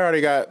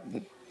already got.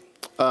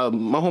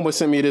 My homeboy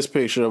sent me this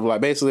picture of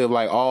basically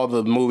all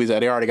the movies that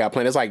they already got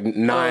planned. It's like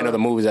 9 of the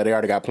movies that they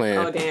already got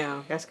planned. Oh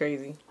damn, that's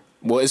crazy.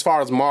 Well, as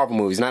far as Marvel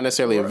movies, not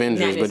necessarily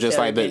Avengers, but just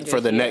like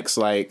for the next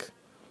like.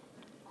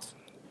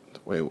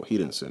 Wait, he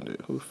didn't send it.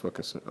 Who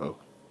fucking sent? Oh.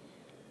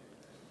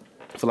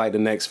 For like the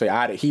next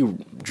phase, he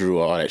drew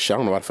all that shit. I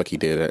don't know why the fuck he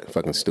did that.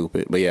 Fucking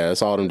stupid. But yeah,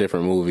 it's all them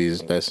different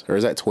movies. Or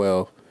is that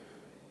 12?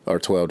 Or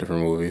 12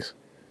 different movies?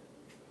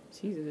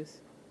 Jesus.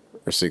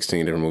 Or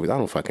 16 different movies. I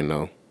don't fucking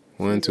know.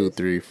 1, 2,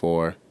 3,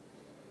 4.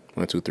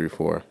 1, 2, 3,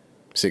 4.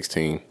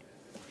 16.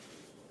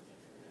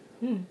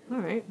 All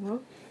right. Well.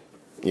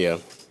 Yeah.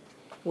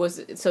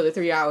 So the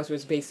 3 hours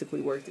was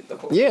basically worth it the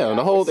whole. Yeah,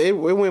 the whole it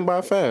went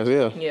by fast.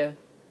 Yeah. Yeah.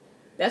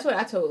 That's what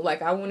I told.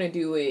 Like, I want to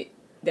do it.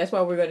 That's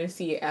why we're gonna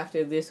see it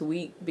after this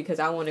week, because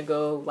I want to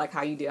go like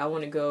how you did. I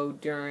want to go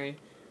during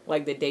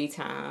like the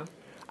daytime.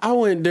 I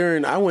went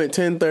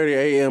 10:30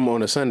 a.m.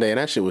 on a Sunday, and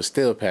that shit was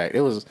still packed.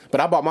 It was,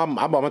 but I bought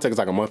my tickets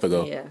like a month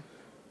ago. Yeah,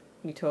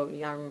 you told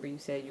me. I remember you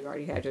said you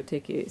already had your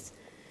tickets.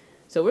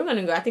 So we're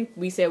gonna go. I think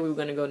we said we were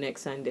gonna go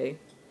next Sunday.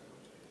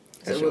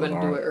 So we're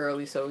gonna do it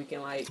early so we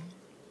can like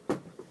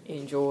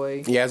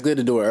enjoy. Yeah, it's good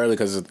to do it early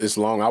because it's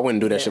long. I wouldn't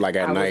do that shit like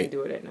at night. I wouldn't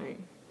do it at night.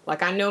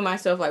 Like, I know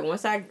myself, like,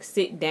 once I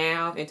sit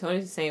down, and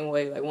Tony's the same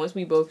way, like, once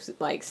we both,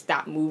 like,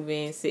 stop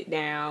moving, sit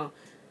down,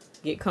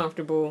 get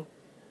comfortable,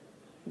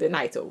 the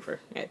night's over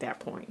at that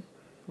point.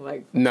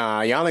 Like,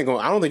 nah, y'all ain't gonna,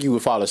 I don't think you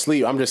would fall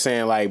asleep. I'm just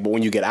saying, like, but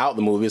when you get out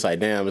the movie, it's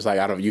like, damn, it's like,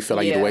 you feel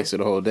like you wasted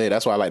the whole day.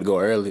 That's why I like to go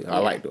early. I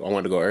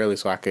wanted to go early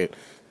so I could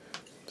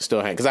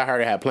still hang, because I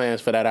already had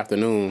plans for that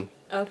afternoon.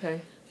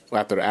 Okay.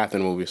 After the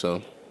movie,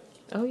 so.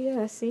 Oh,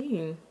 yeah, I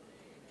seen.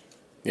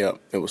 Yep,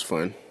 it was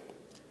fun.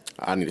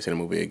 I need to see the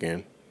movie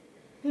again.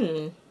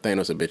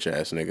 Thanos a bitch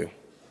ass nigga.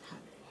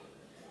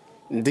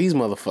 These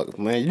motherfuckers,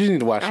 man, you just need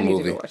to watch the movie. I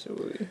need to go watch the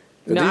movie.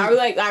 No,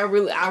 I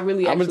really.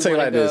 I'm gonna tell you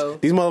like this.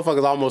 These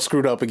motherfuckers almost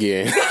screwed up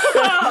again.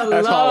 Oh,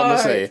 that's all I'm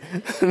gonna say.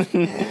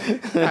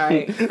 All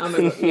right, I'm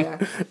gonna go. Yeah,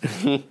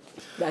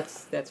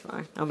 that's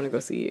fine. I'm gonna go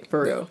see it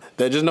for real.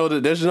 Just know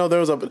there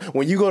was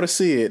when you go to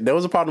see it, there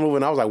was a part of the movie,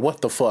 and I was like, what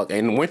the fuck?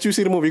 And once you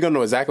see the movie, you're gonna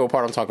know exactly what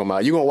part I'm talking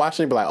about. You're gonna watch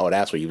it and be like, oh,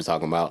 that's what you was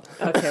talking about.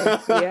 Okay,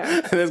 yeah.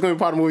 And there's gonna be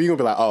part of the movie you're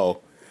gonna be like,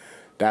 oh.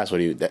 That's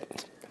what he. Okay.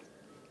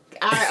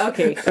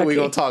 We're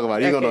gonna talk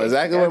about it. You're gonna know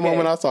exactly what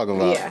moment I was talking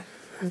about. Yeah.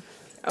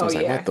 I was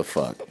like, what the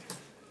fuck?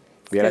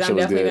 Yeah, that shit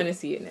was good. I'm definitely gonna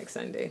see it next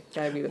Sunday.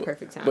 That'd be the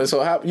perfect time. But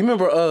so, you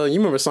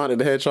remember Sonic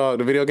the Hedgehog,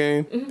 the video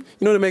game? Mm-hmm. You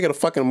know they're making a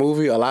fucking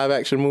movie, a live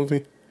action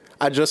movie.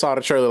 I just saw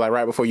the trailer like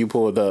right before you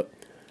pulled up.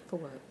 For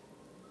what?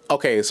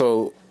 Okay,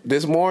 so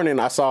this morning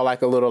I saw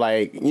like a little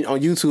like on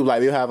YouTube like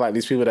they'll have like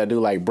these people that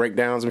do like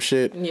breakdowns and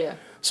shit. Yeah.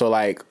 So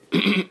like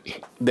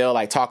they'll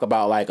like talk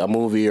about like a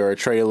movie or a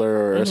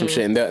trailer or some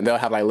shit, and they'll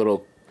have like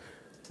little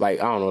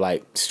like I don't know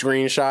like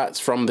screenshots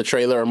from the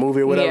trailer or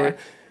movie or whatever,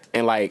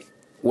 and like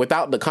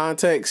without the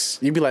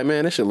context, you'd be like,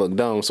 man, this shit look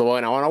dumb. So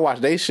when I watch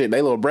they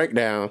little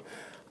breakdown,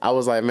 I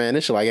was like, man,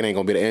 this shit like it ain't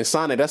gonna be. And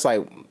Sonic, that's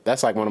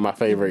like one of my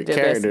favorite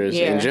characters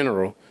in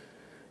general.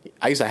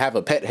 I used to have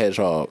a pet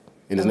hedgehog,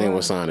 and his name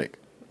was Sonic.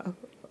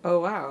 Oh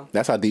wow,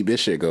 that's how deep this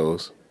shit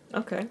goes.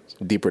 Okay.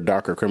 Deeper,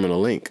 darker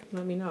criminal link.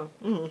 Let me know.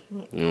 Mm-hmm.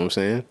 You know what I'm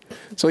saying?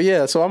 So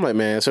yeah, so I'm like,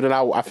 man. So then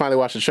I finally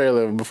watched the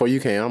trailer before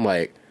you came. I'm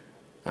like,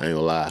 I ain't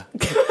gonna lie.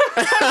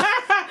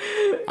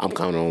 I'm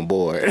coming on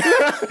board.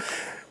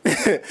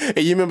 And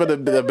you remember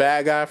the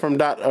bad guy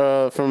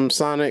from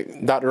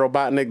Sonic, Dr.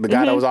 Robotnik, the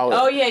guy that was always.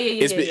 Oh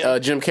yeah.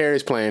 Jim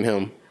Carrey's playing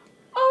him.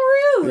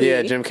 Oh really?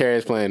 Yeah, Jim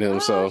Carrey's playing him.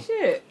 Oh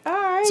shit.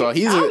 So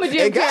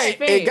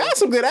it got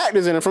some good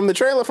actors in it from the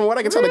trailer. From what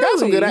I can tell, it got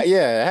some good. It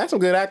had some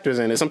good actors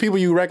in it. Some people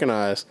you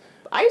recognize.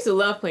 I used to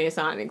love playing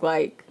Sonic.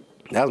 Like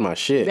that was my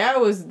shit. That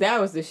was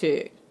the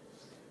shit.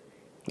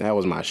 That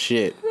was my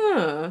shit.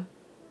 Huh.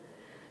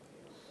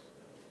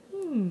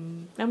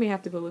 I may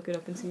have to go look it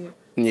up and see it.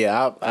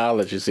 Yeah, I'll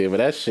let you see it. But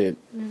that shit.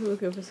 I have to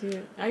look it up and see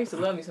it. I used to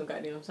love me some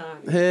goddamn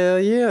Sonic. Hell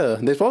yeah,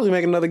 they're supposed to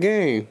make another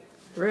game.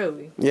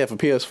 Really? Yeah, for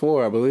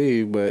PS4, I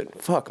believe.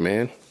 But fuck,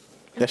 man,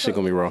 that shit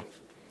gonna be raw.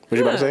 What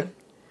you about to say?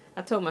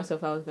 I told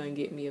myself I was going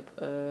to get me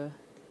a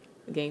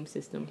game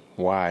system.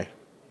 Why?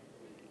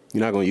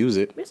 You're not going to use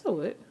it? Yes, I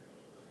would.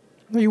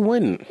 No, you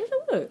wouldn't. Yes, I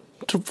would.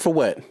 For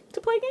what? To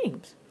play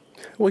games.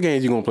 What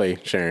games you going to play,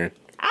 Sharon?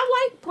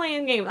 I like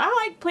playing games.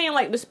 I like playing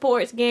like the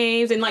sports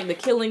games and like the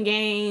killing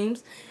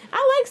games.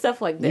 I like stuff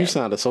like that. You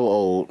sounded so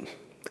old.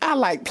 I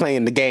like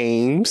playing the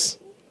games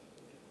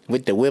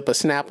with the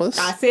whippersnappers.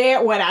 I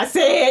said what I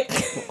said.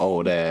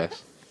 Old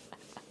ass.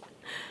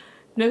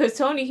 No, because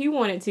Tony, he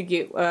wanted to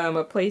get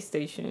a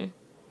PlayStation.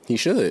 He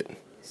should.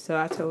 So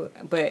I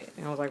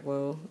was like,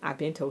 well, I've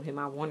been told him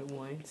I wanted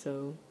one,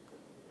 so.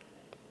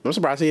 I'm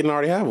surprised he didn't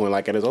already have one,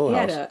 like at his old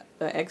house. He had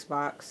a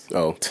Xbox.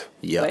 Oh,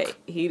 yuck. But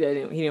he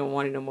didn't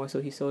want it no more, so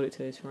he sold it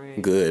to his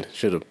friend. Good.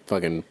 Should have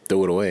fucking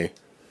threw it away.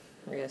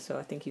 Yeah, so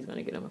I think he's going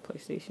to get him a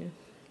PlayStation.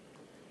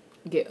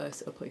 get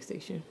us a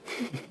PlayStation.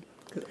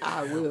 Because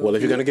I will. Well,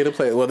 if you're going to get a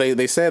play... Well,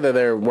 they said that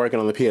they're working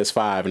on the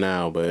PS5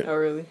 now, but... Oh,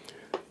 really?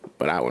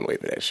 But I wouldn't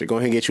wait for that shit. Go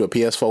ahead and get you a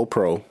PS4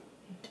 Pro.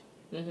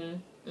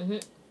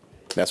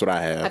 That's what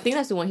I have. I think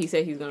that's the one he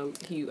said he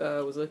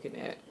was looking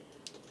at.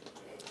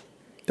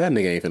 That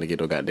nigga ain't finna get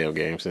no goddamn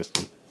game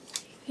system.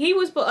 He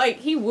was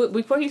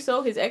before he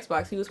sold his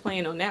Xbox, he was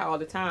playing on that all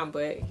the time,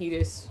 but I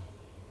was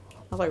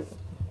like,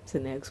 it's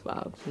an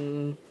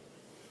Xbox.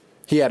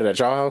 He had it at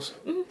your house?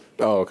 Mm-hmm.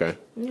 Oh, okay.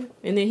 Yeah.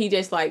 And then he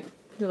was like,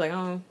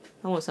 oh,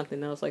 I want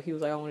something else. Like, he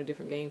was like, I want a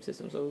different game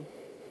system. So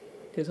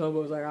his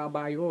homeboy was like, I'll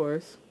buy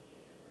yours.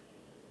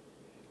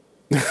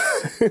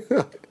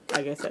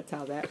 I guess that's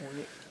how that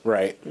went.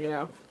 Right. You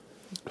know.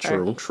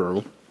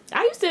 True.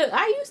 I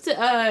used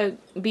to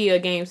be a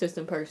game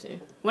system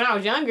person when I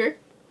was younger.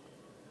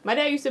 My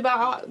dad used to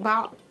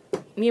buy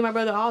me and my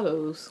brother all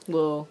those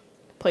little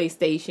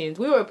PlayStations.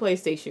 We were a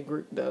PlayStation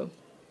group though.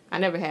 I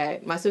never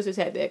had. My sisters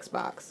had the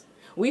Xbox.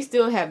 We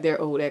still have their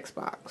old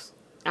Xbox.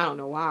 I don't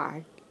know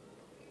why.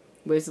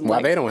 But it's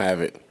why they don't have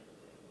it?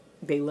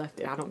 They left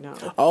it. I don't know.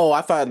 Oh,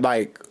 I thought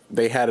like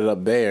they had it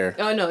up there.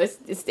 Oh no,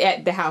 it's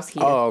at the house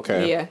here. Oh,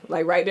 okay. Yeah,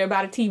 like right there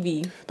by the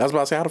TV. That's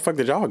about to say, how the fuck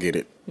did y'all get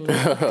it?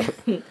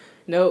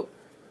 Nope.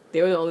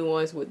 They were the only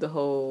ones with the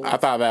whole... I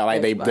thought that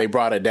like they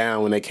brought it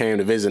down when they came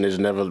to visit and they just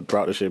never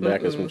brought the shit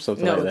back or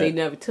something like that. No, they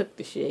never took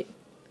the shit.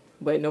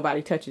 But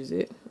nobody touches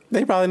it.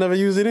 They probably never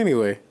used it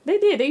anyway. They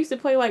did. They used to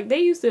play like...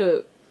 They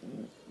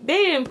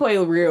didn't play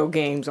real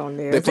games on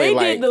there. They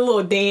did the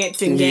little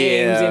dancing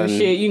games and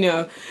shit, you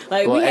know.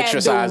 Like we had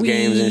exercise the Wii,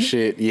 games and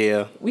shit,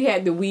 yeah. We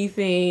had the Wii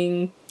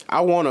thing. I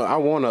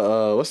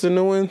wanna what's the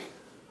new one?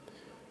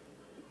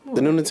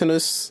 The new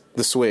Nintendo's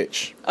the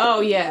Switch.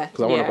 Oh yeah.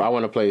 Because I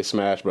wanna play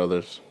Smash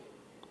Brothers.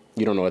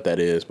 You don't know what that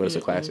is, but it's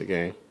a classic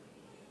game.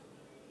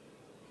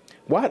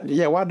 Why do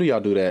y'all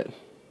do that?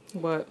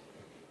 What?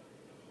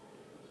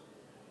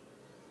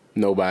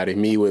 Nobody.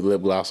 Me with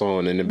lip gloss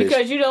on and the bitch.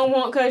 Because you don't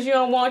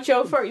want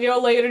your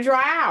layer to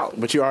dry out.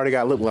 But you already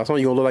got lip gloss on.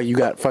 You gonna look like you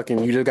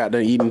just got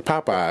done eating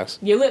Popeyes.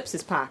 Your lips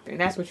is popping.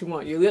 That's what you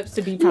want. Your lips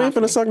to be popping. You ain't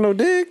finna suck no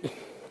dick.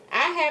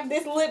 I have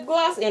this lip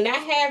gloss and I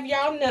have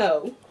y'all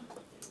know.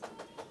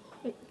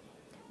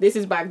 This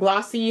is by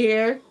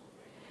Glossier.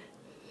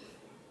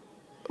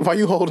 Why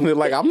you holding it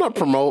like I'm not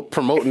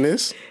promoting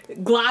this?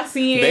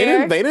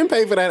 Glossier. They didn't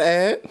pay for that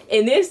ad.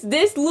 And this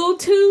little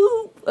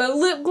tube of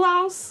lip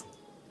gloss.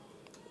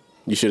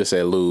 You should have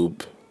said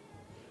lube.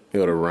 It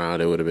would have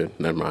rounded. It would have been.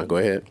 Never mind. Go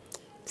ahead.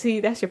 See,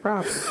 that's your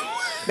problem.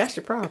 That's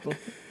your problem.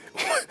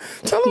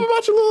 Tell them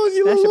about your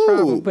that's lube. Your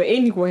problem. But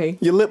anyway,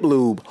 your lip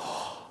lube.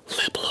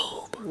 Lip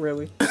lube.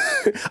 Really?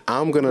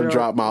 I'm gonna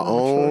drop my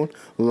own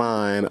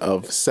line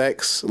of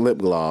sex lip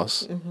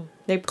gloss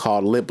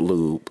called Lip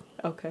Lube.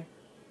 Okay.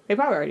 They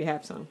probably already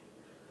have some.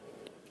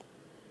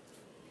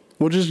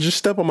 Well, just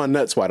step on my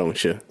nuts, why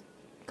don't you?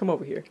 Come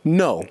over here.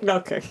 No.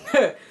 Okay.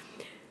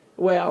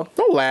 Well.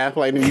 Don't laugh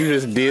like you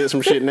just did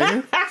some shit,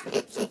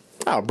 nigga.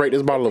 I'll break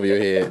this bottle over your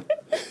head.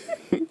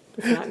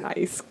 It's not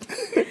nice.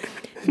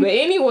 But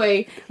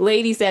anyway,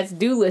 ladies that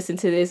do listen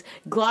to this,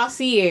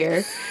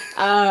 Glossier,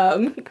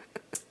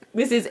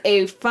 this is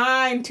a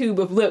fine tube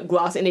of lip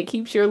gloss, and it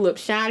keeps your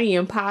lips shiny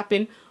and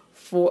popping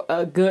for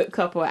a good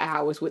couple of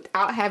hours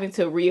without having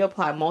to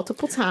reapply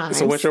multiple times.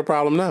 So what's your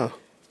problem now?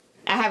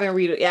 I haven't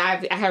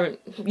I haven't.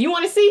 You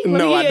want to see?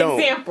 No, I don't.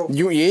 Example.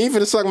 You ain't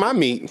finna suck my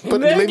meat.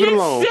 Leave it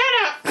alone. Shut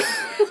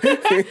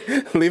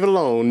up. Leave it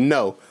alone.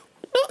 No.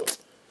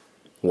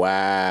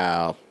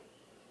 Wow.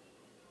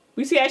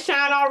 We see that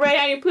shine already.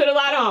 I didn't put a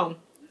lot on.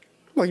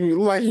 Like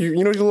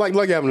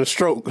you're having a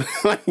stroke.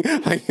 like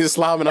you're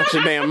slobbing out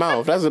your damn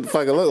mouth. That's what the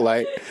fuck it look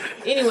like.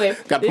 Anyway,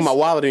 got to put my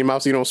wallet in your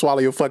mouth so you don't swallow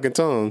your fucking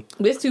tongue.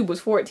 This tube was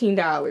 $14.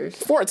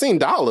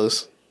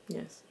 $14?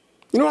 Yes.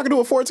 You know what I can do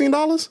with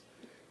 $14?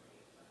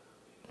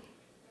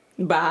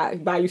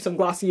 Buy you some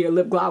Glossier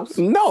lip gloss.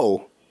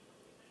 No.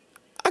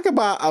 I could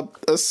buy a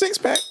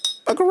 6-pack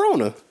of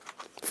Corona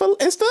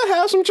and still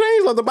have some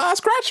change left to buy a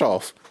scratch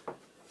off.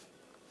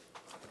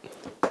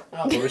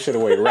 I'll throw this shit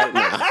away right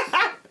now.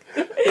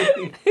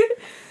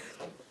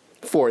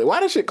 $40. Why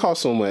does shit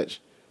cost so much?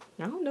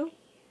 I don't know.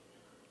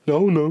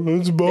 No,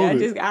 it's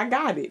bogus. I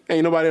got it.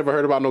 Ain't nobody ever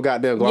heard about no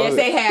goddamn gloss. Yes,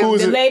 they have.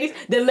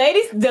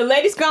 The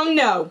ladies gonna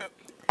know.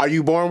 Are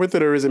you born with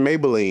it or is it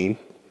Maybelline?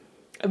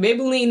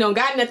 Maybelline don't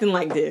got nothing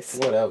like this.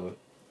 Whatever.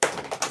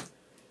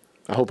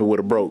 I hope it would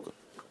have broke.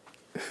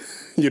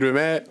 You'd have been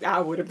mad?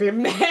 I would have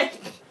been mad.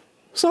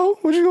 So,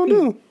 what you gonna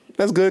do?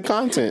 That's good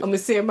content. I'm gonna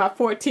send my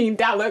 $14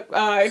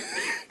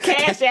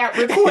 cash app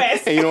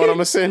request. And you know what I'm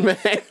gonna send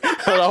back?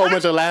 A whole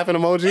bunch of laughing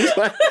emojis.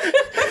 Like,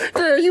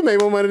 girl, you made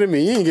more money than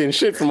me. You ain't getting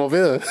shit from over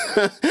here.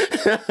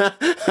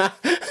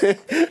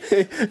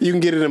 You can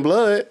get it in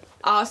blood.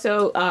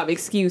 Also,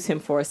 excuse him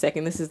for a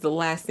second. This is the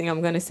last thing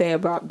I'm gonna say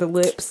about the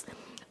lips.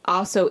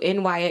 Also,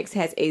 NYX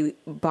has a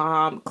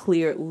bomb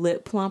clear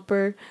lip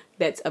plumper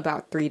that's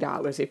about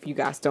 $3 if you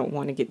guys don't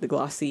want to get the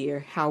Glossier.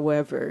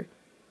 However,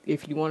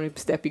 if you want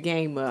to step your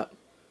game up,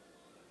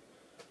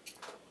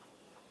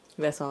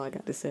 that's all I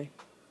got to say.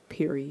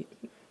 Period.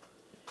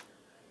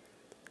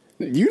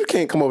 You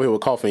can't come over here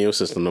with cough in your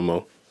system no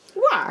more.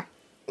 Why?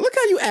 Look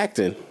how you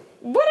acting.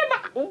 What am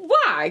I?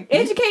 Why?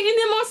 Educating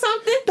them on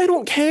something? They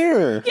don't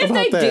care yes,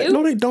 about they that. do.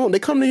 No, they don't. They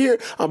come to hear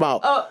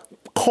about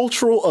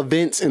cultural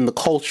events in the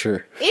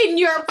culture. In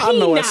your penile. I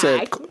know I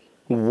said,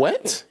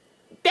 what?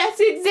 That's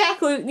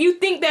exactly, you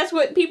think that's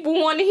what people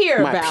want to hear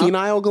about. My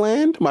penile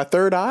gland? My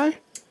third eye?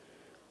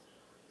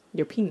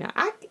 Your penile.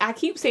 I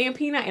keep saying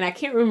penile and I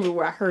can't remember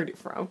where I heard it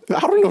from. I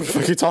don't know what the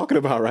fuck you're talking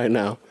about right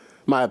now.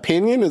 My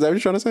opinion? Is that what you're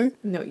trying to say?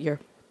 No, your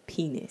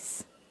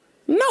penis.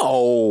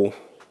 No.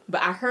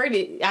 But I heard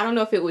it. I don't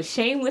know if it was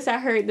Shameless. I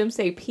heard them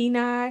say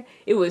penile.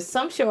 It was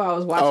some show I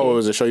was watching. Oh, it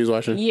was a show you was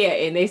watching? Yeah,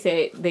 and they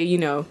said,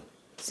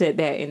 said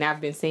that, and I've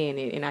been saying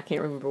it, and I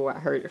can't remember where I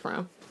heard it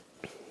from.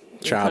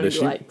 Childish.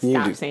 Stop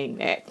saying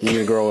that. You need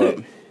to grow up.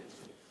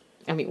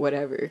 I mean,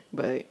 whatever,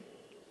 but...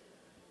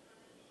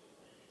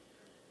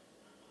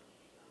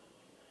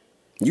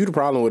 You the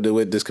problem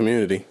with this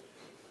community.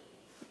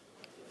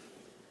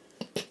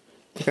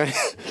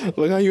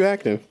 Look how you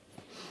acting.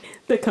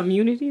 The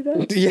community,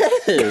 though?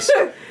 Yes.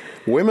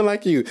 Women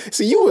like you.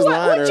 See, you was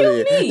lying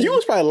earlier. You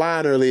was probably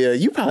lying earlier.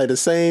 You probably the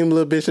same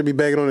little bitch that be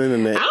begging on the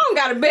internet. I don't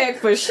got to beg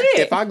for shit.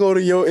 If I go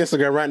to your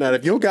Instagram right now,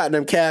 if your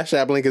goddamn Cash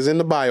App link is in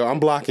the bio, I'm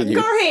blocking you.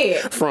 Go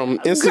ahead. From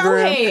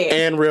Instagram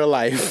and real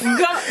life.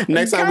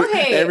 Next time,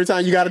 every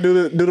time you got to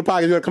do the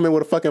podcast, you got to come in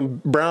with a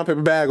fucking brown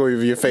paper bag over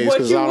your face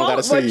because I don't got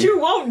to see you. What you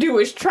won't do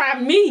is try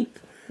me.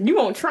 You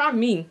won't try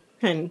me,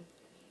 honey.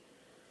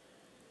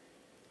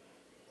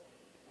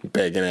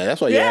 Begging ass.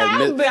 That's why you ass I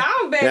don't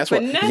beg for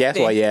nothing. That's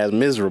why you ass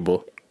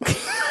miserable.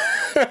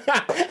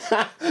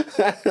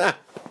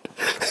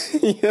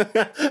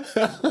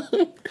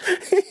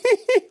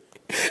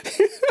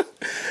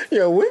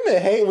 Yo,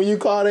 women hate when you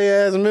call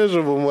their ass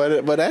miserable,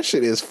 but that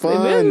shit is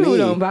funny. Miserable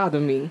don't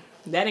bother me.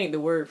 That ain't the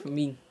word for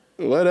me.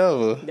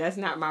 Whatever. That's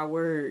not my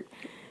word.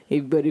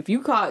 But if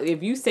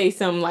you say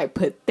something like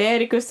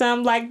pathetic or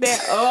something like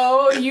that,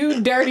 oh, you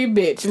dirty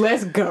bitch,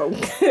 let's go.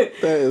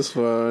 That is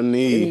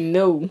funny.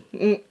 No.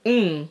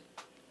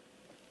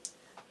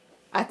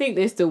 I think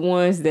it's the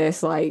ones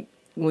that's like,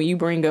 when you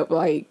bring up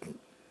like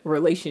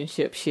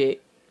relationship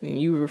shit and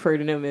you refer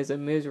to them as a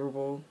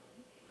miserable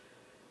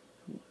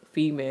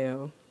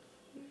female,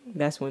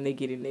 that's when they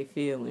get in their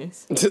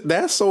feelings.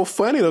 That's so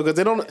funny though, because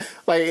they don't,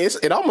 like,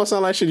 it almost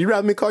sounds like shit. You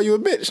rather me call you a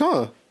bitch,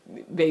 huh?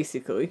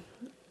 Basically.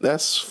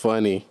 That's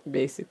funny.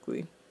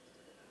 Basically.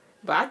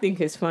 But I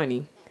think it's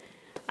funny.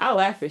 I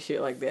laugh at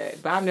shit like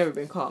that. But I've never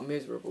been called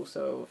miserable,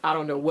 so I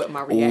don't know what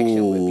my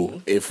reaction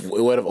would be.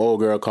 What if old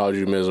girl called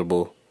you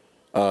miserable?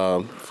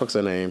 Fuck's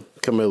her name?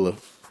 Camilla.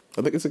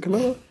 I think it's a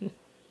Camilla.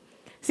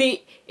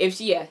 See,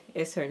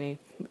 it's her name.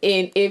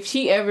 And if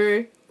she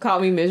ever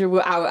called me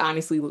miserable, I would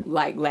honestly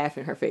like laugh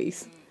in her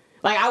face.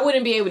 Like, I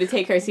wouldn't be able to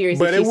take her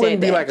seriously. But it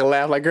wouldn't be like a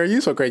laugh like, girl, you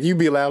so crazy. You'd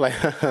be loud like,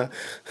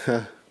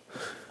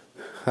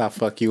 I'll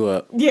fuck you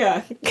up.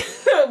 Yeah.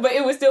 But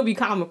it would still be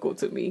comical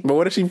to me. But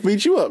what if she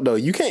beat you up, though?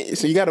 You can't.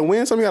 So you got to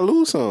win some, you got to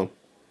lose some.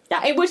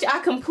 Which I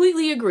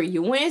completely agree.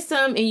 You win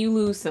some and you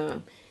lose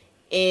some.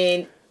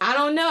 And I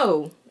don't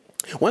know.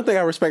 One thing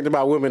I respect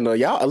about women, though,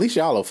 at least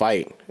y'all will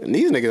fight. And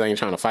these niggas ain't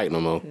trying to fight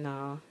no more.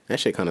 No. That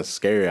shit kind of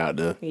scary out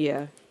there.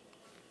 Yeah.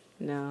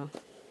 No.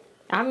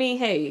 I mean,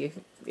 hey,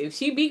 if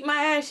she beat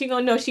my ass, she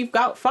gonna know she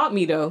fought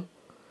me, though.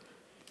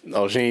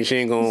 Oh, she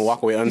ain't gonna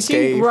walk away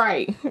unscathed?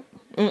 Right.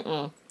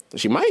 Mm-mm.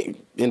 She might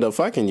end up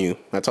fucking you.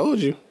 I told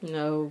you.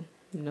 No,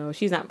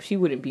 she's not. She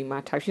wouldn't be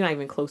my type. She's not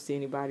even close to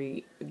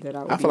anybody that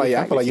I would. I feel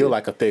like you're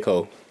like a thick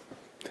hoe.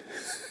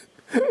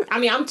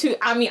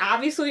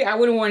 Obviously, I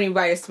wouldn't want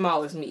anybody as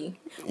small as me.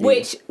 Yeah.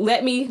 Which,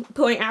 let me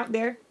point out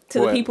there to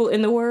the people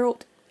in the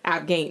world,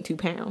 I've gained 2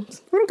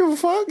 pounds. I don't give a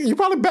fuck. You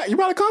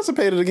probably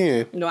constipated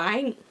again. No, I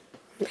ain't.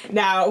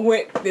 Now,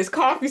 with this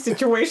coffee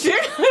situation,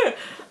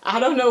 I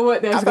don't know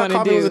what that's going to do. I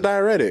thought coffee was a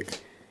diuretic.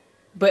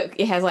 But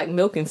it has, like,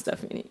 milk and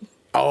stuff in it.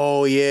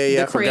 Oh,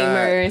 yeah, the creamer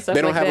and stuff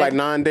like that. They don't have, like,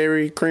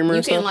 non-dairy creamer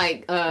and stuff? You can,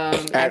 like,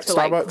 at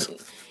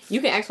Starbucks?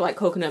 You can ask for, like,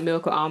 coconut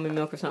milk or almond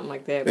milk or something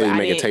like that. But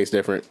make it taste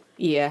different.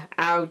 Yeah.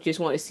 I just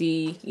want to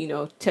see,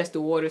 test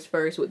the waters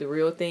first with the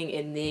real thing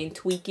and then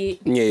tweak it.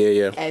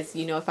 Yeah. As,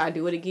 if I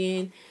do it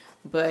again.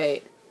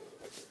 But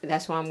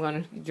that's why I'm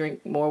going to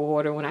drink more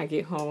water when I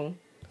get home.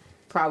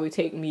 Probably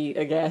take me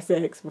a Gas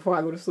X before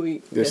I go to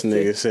sleep. This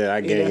nigga said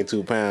I gained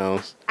 2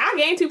 pounds. I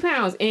gained 2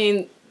 pounds.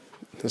 And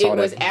it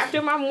was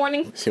after my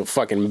morning. It's your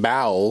fucking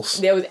bowels.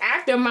 That was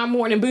after my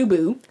morning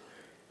boo-boo.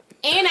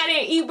 And I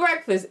didn't eat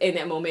breakfast in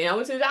that moment. I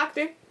went to the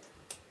doctor.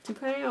 2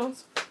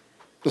 pounds.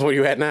 That's where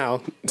you at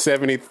now?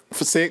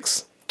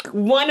 76?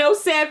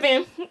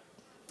 107.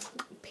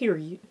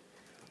 Period.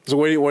 So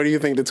where do you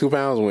think the 2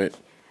 pounds went?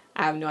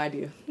 I have no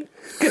idea.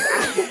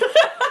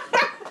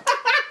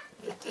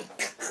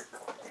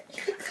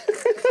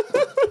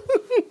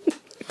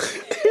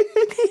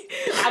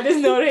 I just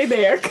know they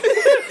there.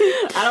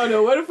 I don't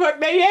know where the fuck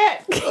they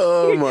at.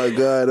 Oh my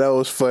God, that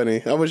was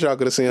funny. I wish y'all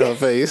could have seen her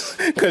face.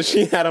 Because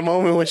she had a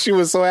moment when she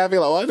was so happy.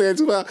 Like, what do you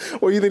think 2 pounds?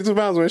 What do you think 2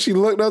 pounds? When she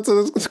looked up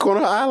to the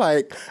corner of her eye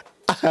like,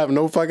 I have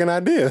no fucking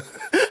idea.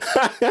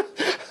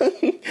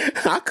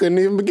 I couldn't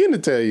even begin to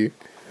tell you.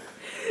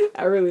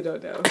 I really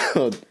don't know.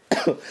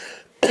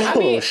 I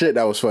mean, oh shit,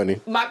 that was funny.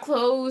 My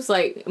clothes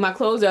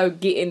are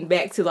getting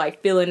back to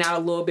like filling out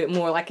a little bit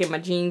more, like in my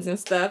jeans and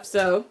stuff.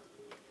 So,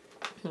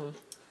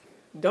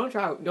 don't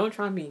try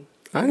me.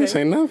 Okay? I didn't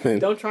say nothing.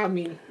 Don't try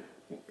me.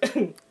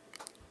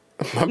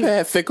 My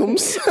bad,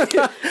 Thickums.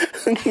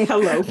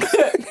 Hello.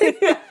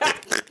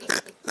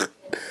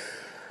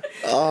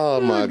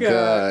 Oh my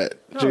God.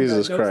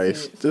 Jesus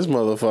Christ. Sense. This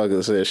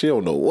motherfucker said she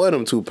don't know where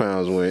them 2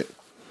 pounds went.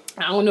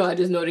 I don't know. I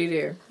just know they're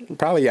there.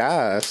 Probably your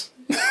eyes.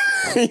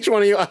 Each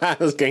one of your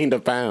eyes gained a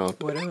pound.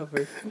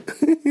 Whatever.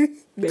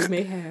 They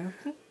may have.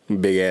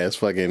 Big ass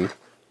fucking.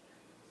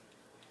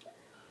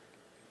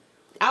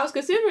 I was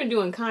considering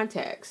doing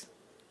contacts.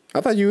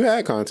 I thought you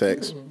had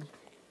contacts.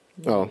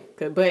 Mm-hmm. Oh.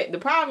 But the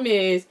problem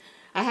is,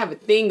 I have a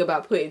thing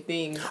about putting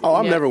things. Oh,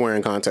 I'm never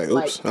wearing contacts.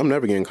 Oops. Like, I'm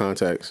never getting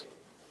contacts.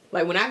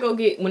 Like when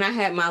I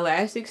had my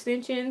lash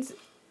extensions.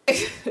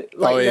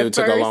 It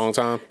took a long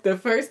time. The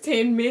first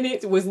 10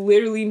 minutes was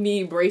literally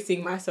me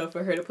bracing myself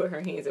for her to put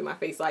her hands in my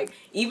face. Like,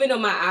 even though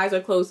my eyes are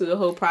closed through the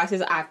whole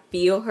process, I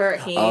feel her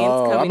hands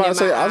coming in my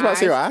eyes. I was about to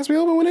say, your eyes be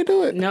open when they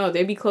do it? No,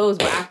 they be closed,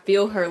 but I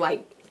feel her,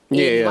 like,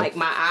 in like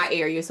my eye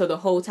area. So the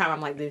whole time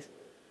I'm like this.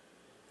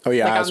 Oh,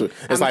 yeah. Like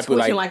it's like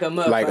twitching like a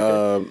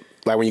motherfucker.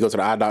 Like when you go to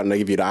the eye doctor and they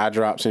give you the eye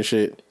drops and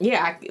shit.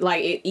 Yeah,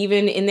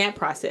 even in that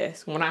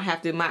process, when I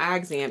have to do my eye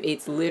exam,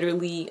 it's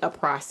literally a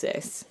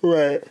process.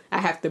 Right. I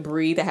have to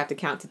breathe. I have to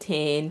count to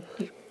 10.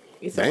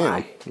 It's a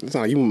lot. It's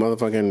not like you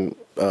motherfucking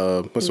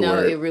what's the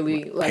word? No, it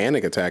really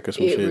panic attack or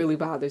some shit. It really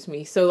bothers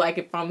me. So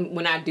like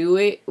when I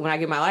get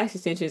my lash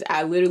extensions,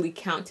 I literally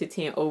count to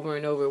 10 over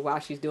and over while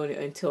she's doing it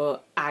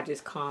until I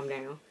just calm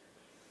down.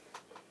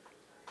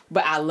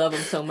 But I love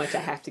them so much, I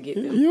have to get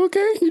them. You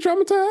okay? You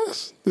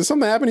traumatized? Did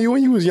something happen to you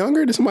when you was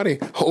younger? Did somebody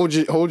hold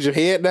your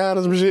head down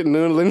or some shit and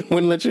then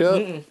wouldn't let you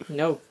up?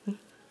 No.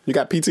 You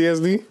got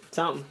PTSD?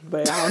 Something,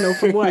 but I don't know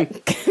from what.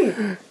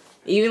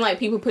 Even like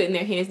people putting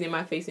their hands near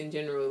my face in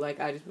general, like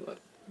I just be like, what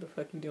the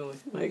fuck you doing?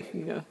 Like,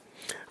 you know.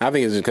 I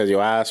think it's just because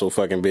your eyes so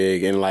fucking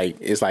big and like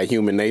it's like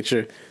human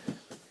nature.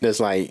 That's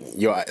like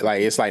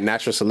it's like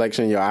natural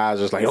selection. Your eyes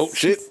just like, oh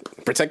shit,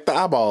 protect the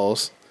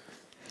eyeballs.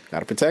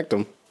 Gotta protect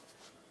them.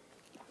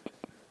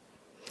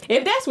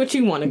 If that's what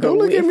you want to go with.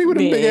 Don't look at me with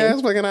them big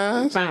ass fucking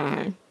eyes.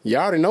 Fine. You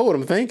already know what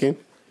I'm thinking.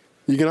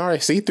 You can already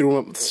see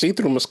through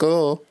my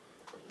skull.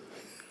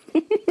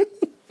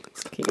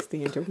 Can't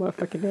stand your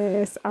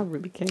motherfucking ass. I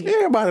really can't.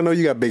 Everybody know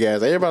you got big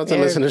ass. Everybody to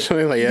listen to the show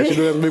like, yeah, she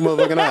do have big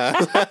motherfucking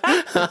eyes.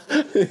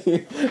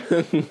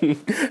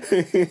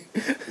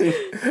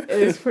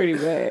 It's pretty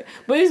bad.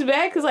 But it's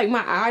bad because like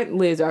my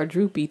eyelids are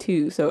droopy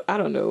too. So I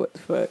don't know what the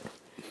fuck.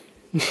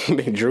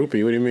 They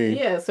droopy? What do you mean?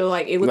 Yeah, so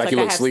like it looks like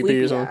I have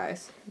sleepy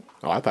eyes.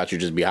 Oh, I thought you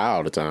just be high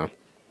all the time.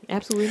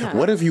 Absolutely not.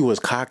 What if you was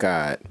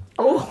cockeyed?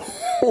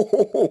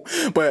 Oh.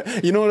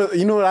 But you know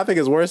what I think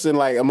is worse than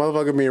like a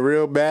motherfucker being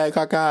real bad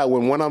cockeyed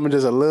when one of them is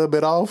just a little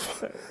bit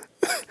off?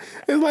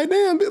 It's like,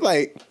 damn,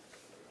 like...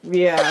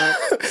 Yeah.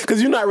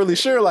 Because you're not really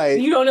sure,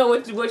 like... You don't know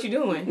what you're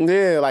doing.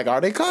 Yeah, like,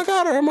 are they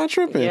cockeyed or am I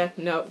tripping? Yeah,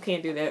 no,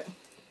 can't do that.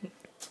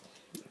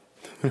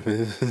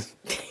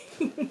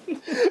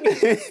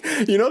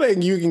 You know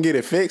that you can get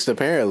it fixed,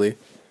 apparently.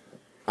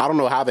 I don't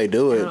know how they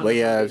do it, but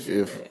yeah,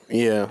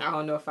 I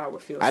don't know if I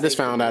would feel. I just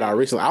found that out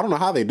recently. I don't know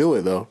how they do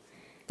it though.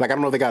 Like I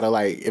don't know if they gotta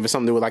like if it's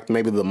something to do with like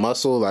maybe the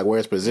muscle, like where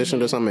it's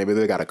positioned or something. Maybe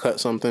they gotta cut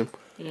something.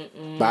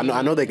 But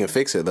I know they can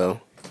fix it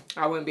though.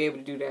 I wouldn't be able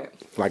to do that.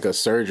 Like a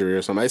surgery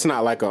or something. It's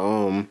not like a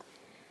I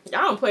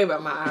don't play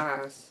about my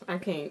eyes. I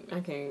can't.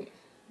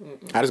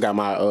 I just got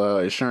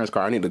my insurance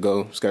card. I need to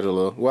go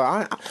schedule a. Well,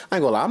 I ain't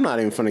gonna lie. I'm not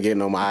even finna get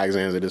no my eye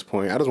exams at this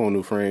point. I just want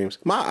new frames.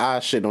 My eye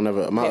shit don't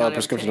ever. My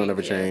prescription don't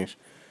ever change.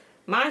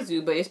 Mine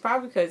do, but it's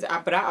probably because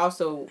I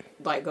also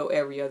like go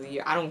every other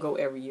year. I don't go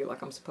every year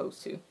like I'm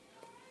supposed to.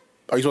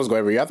 Are you supposed to go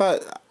every year? I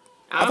thought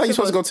you're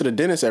supposed to go to the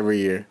dentist every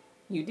year.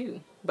 You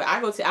do, but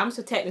I'm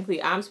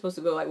supposed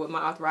to go like with my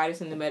arthritis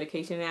and the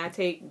medication that I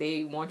take.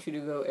 They want you to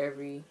go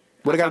every.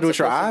 What it got to do with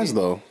your eyes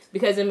though?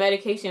 Because the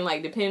medication,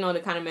 like depending on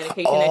the kind of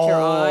medication that you're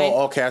on.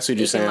 Okay, I see what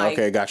you're saying. Like,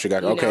 okay, got you.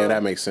 Okay,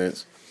 that makes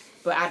sense.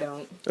 But I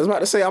don't. I'm about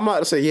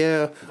to say,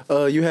 yeah.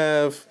 You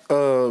have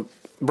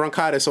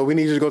bronchitis, so we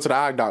need you to go to the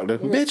eye doctor.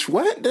 Mm-hmm. Bitch,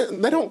 what?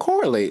 They don't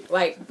correlate.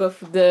 Like, but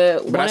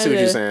I see what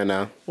you're saying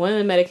now. One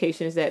of the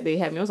medications that they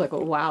had me, it was like a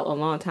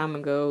long time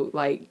ago.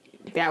 Like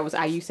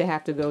I used to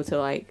have to go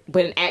to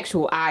but an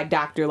actual eye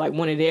doctor, like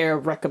one of their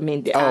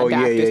recommended eye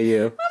doctors. Yeah.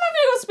 I'm not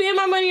gonna spend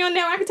my money on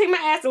that. I can take my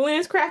ass to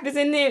lens crafters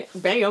in there.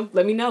 Bam,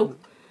 let me know.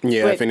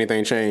 Yeah, if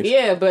anything changed.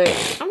 Yeah, but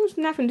I'm just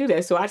not gonna do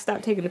that. So I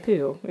stopped taking the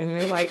pill, and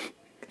they're like,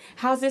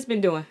 how's this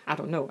been doing? I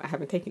don't know. I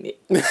haven't taken it.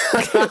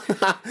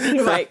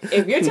 Like,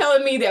 if you're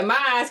telling me that my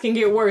eyes can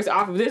get worse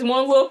off of this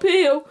one little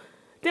pill,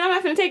 then I'm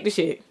not going to take the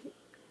shit.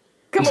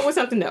 Come up with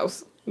something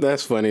else.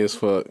 That's funny as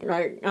fuck.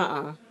 Like,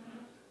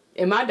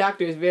 And my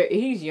doctor is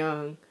he's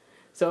young.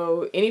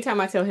 So anytime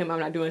I tell him I'm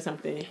not doing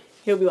something,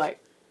 he'll be like,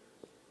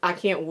 I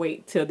can't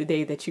wait till the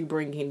day that you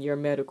bring in your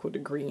medical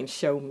degree and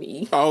show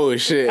me. Oh,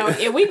 shit.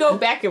 And we go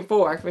back and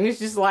forth, and it's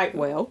just like,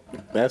 well.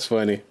 That's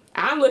funny.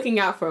 I'm looking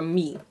out for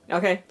me,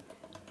 okay?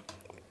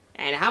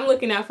 And I'm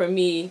looking out for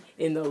me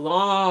in the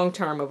long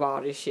term of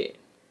all this shit.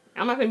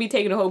 I'm not going to be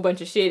taking a whole bunch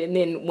of shit, and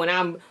then when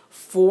I'm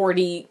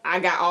 40, I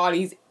got all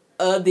these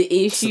other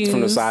issues.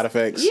 From the side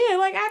effects? Yeah,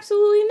 like,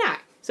 absolutely not.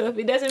 So if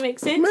it doesn't make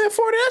sense. Man,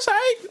 40, that's all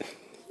right.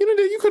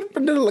 You could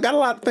have got a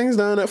lot of things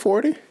done at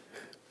 40.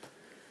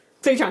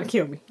 So you're trying to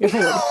kill me.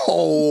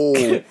 No.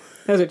 That's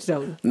what you're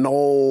telling me.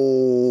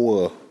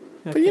 No.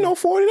 Okay. But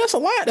 40, that's a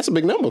lot. That's a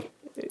big number.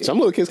 Some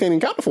little kids can't even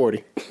count to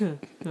 40.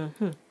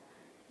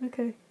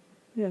 Okay.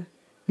 Yeah. You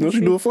know what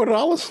you do with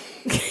 $40?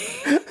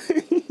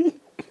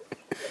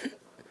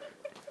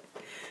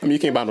 I mean, you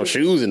can't buy no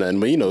shoes or nothing,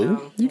 but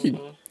you could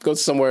go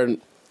somewhere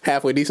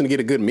halfway decent to get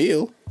a good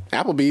meal.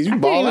 Applebee's, you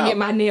ball out. I can't even get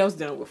my nails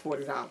done with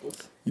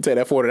 $40. You take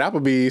that $40 at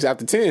Applebee's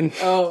after 10.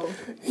 Oh,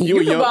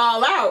 you can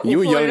ball out.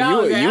 You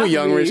a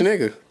young rich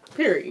nigga.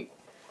 Period.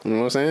 You know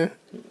what I'm saying?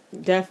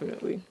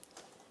 Definitely.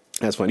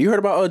 That's funny. You heard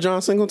about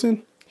John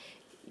Singleton?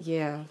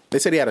 Yeah. They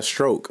said he had a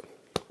stroke.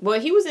 Well,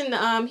 he was in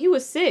the he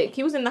was sick.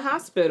 He was in the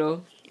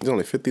hospital. He's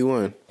only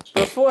 51.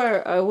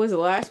 Before was it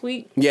last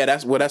week? Yeah,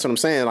 that's what I'm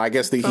saying. I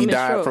guess he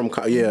died from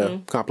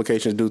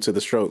complications due to the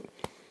stroke.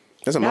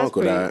 That's my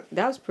uncle died.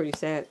 That was pretty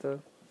sad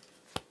though.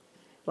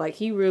 Like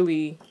he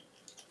really,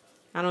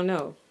 I don't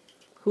know,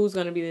 who's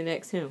gonna be the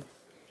next him.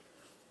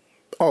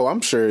 Oh, I'm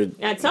sure.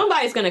 And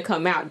somebody's gonna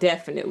come out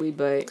definitely,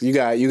 but you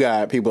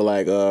got people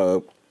like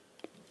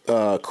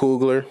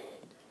Coogler.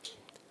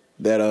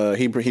 That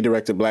he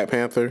directed Black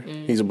Panther.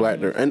 Mm-hmm. He's a black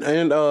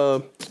and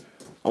I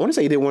want to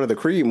say he did one of the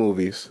Creed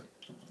movies.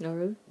 No,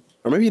 really?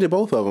 Or maybe he did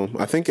both of them.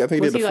 I think he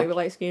was did. He like the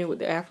light skin with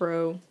the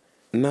afro?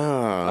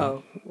 Nah.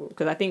 Oh,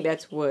 because I think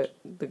that's what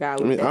the guy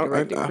that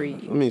directed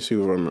Creed. Let me see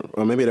what I remember.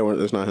 Or maybe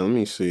that's not him. Let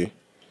me see.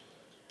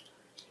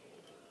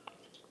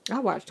 I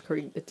watched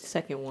Creed, the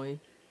second one.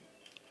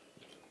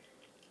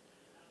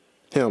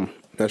 Him.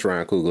 That's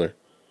Ryan Coogler.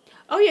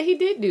 Oh yeah, he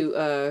did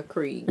do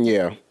Creed.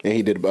 Yeah, and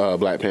he did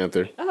Black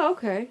Panther. Oh,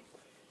 okay.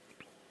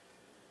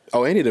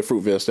 Oh, and he did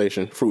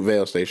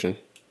Fruitvale Station.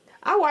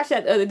 I watched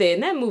that the other day,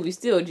 and that movie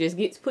still just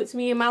puts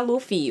me in my little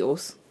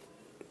feels.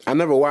 I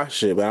never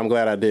watched it, but I'm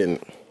glad I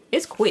didn't.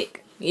 It's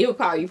quick. You'd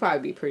probably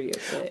be pretty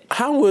upset.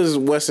 How was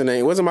what's the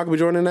name? Wasn't Michael B.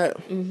 Jordan in that?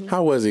 Mm-hmm.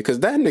 How was he? Because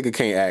that nigga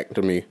can't act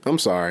to me. I'm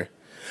sorry.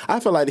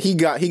 I feel like he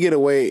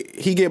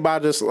get by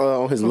just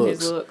on his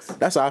looks.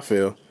 That's how I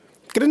feel.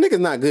 Cause the nigga's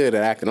not good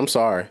at acting. I'm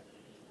sorry.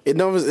 It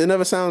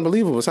never sounds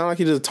believable. It sounds like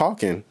he's just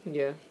talking.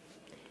 Yeah.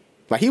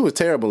 Like he was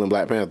terrible in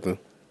Black Panther.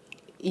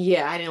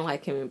 Yeah, I didn't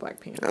like him in Black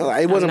Panther.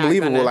 It wasn't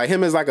believable. Like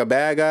him as like a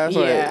bad guy.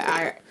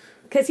 Yeah,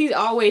 because he's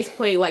always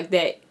played like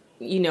that.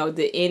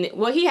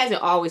 Well, he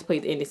hasn't always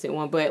played the innocent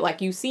one, but like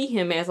you see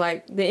him as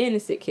like the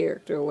innocent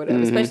character or whatever,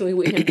 mm-hmm. especially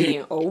with him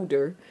being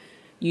older,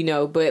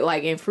 But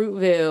like in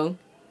Fruitvale,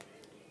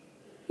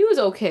 he was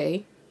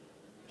okay.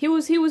 He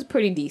was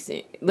pretty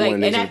decent. Like,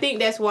 and I think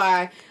that's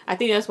why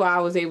I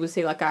was able to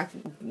say like I,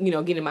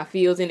 getting my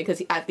feels in it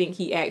because I think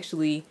he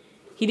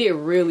did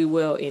really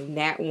well in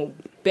that one.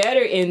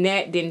 Better in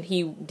that than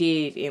he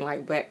did in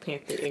like Black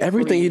Panther.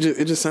 Everything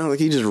it just sounds like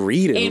he just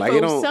reading. And like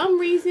for some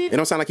reason, it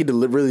don't sound like he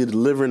really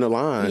delivering the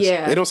lines.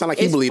 Yeah, it don't sound like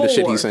he believe the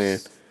shit he's saying.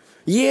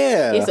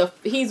 Yeah,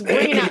 he's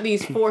bringing out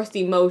these forced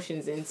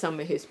emotions in some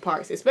of his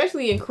parts,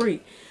 especially in Creed.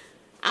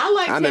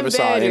 I never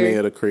saw any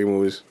of the Creed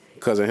movies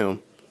because of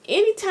him.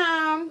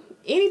 Anytime,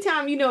 in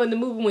the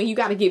movie when you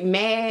got to get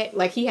mad,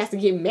 like he has to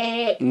get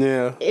mad.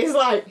 Yeah, it's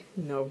like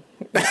no.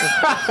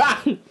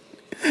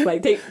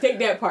 Like take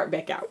that part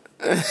back out.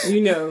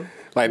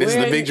 Like this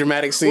is the big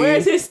dramatic scene.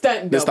 Where's his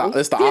stunt double?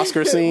 It's the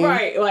Oscar scene.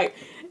 Right, like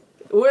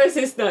where's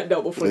his stunt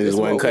double for this? It just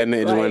wasn't cutting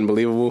it. It just wasn't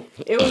believable.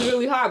 It was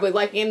really hard, but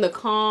like in the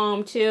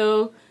calm,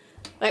 chill,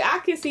 like I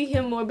could see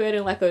him more better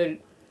in like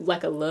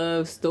a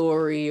love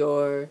story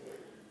or,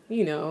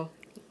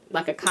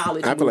 like a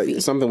college movie. I feel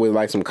like something with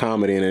like some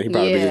comedy in it. He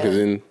probably because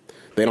then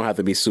they don't have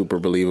to be super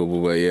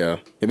believable. But yeah,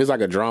 if it's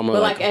like a drama,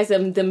 but like as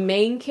the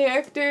main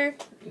character.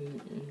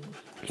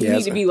 You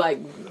need to be like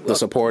the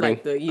supporting,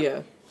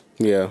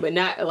 yeah, but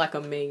not like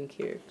a main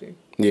character.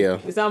 Yeah,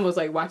 it's almost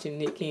like watching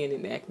Nick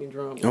Cannon acting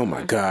drama. Oh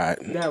my god,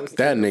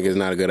 that nigga's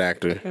not a good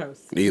actor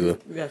either.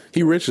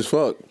 He rich as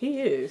fuck.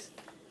 He is.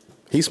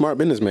 He's smart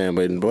businessman,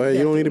 but boy,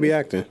 you don't need to be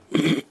acting.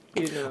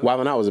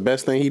 Wildin' Out was the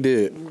best thing he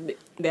did.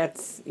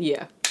 That's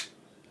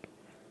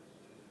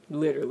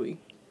literally.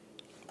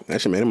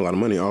 That shit made him a lot of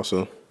money.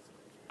 Also,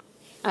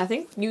 I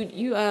think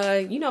you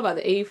know about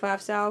the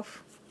 85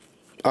 South.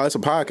 Oh, it's a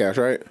podcast,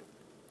 right?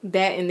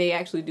 That and they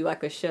actually do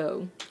like a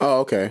show.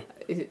 Oh, okay.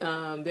 They're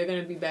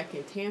gonna be back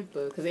in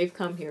Tampa because they've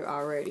come here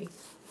already.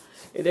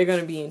 They're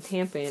gonna be in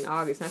Tampa in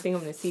August. And I think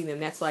I'm gonna see them.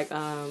 That's like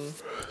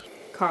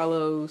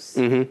Carlos.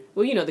 Mm-hmm.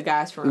 Well, the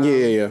guys from.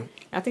 Yeah.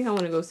 I think I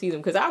want to go see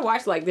them because I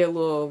watch like their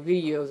little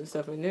videos and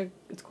stuff, and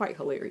it's quite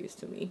hilarious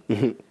to me.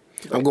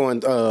 Mm-hmm. I'm going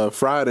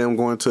Friday. I'm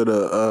going to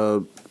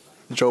the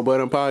Joe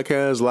Budden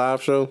podcast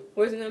live show.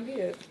 Where's it gonna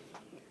be at?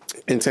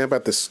 In Tampa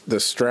at the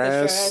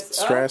Strass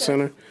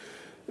Center.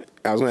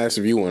 I was gonna ask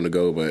if you wanted to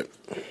go, but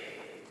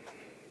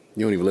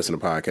you don't even listen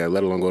to podcasts,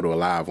 let alone go to a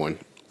live one.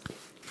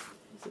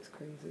 This is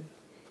crazy.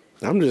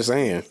 I'm just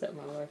saying. I set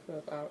my life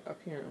up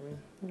apparently.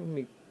 Let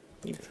me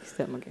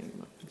set my game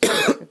up.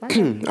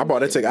 I bought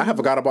that ticket. I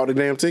forgot about the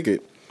damn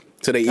ticket.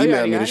 So they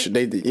emailed me.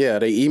 They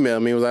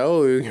emailed me. It was like,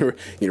 "Oh,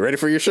 you ready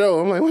for your show?"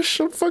 I'm like, "What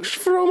the fuck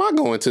show am I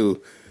going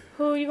to?"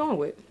 Who are you going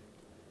with?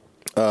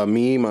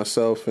 Me,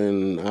 myself,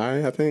 and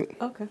I think.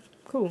 Okay,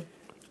 cool.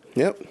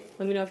 Yep.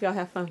 Let me know if y'all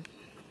have fun.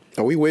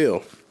 Oh, we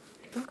will.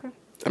 Okay.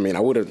 I mean, I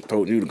would have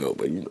told you to go,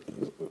 but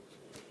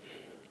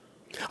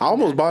I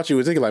almost bought you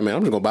a ticket. Like, man,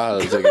 I'm just gonna buy her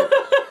a ticket.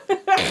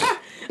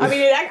 I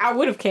mean, I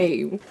would have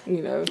came,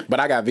 you know. But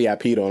I got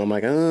VIP'd on. I'm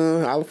like,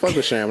 I'll fuck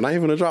with Sharon. I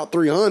ain't gonna drop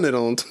 300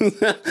 on.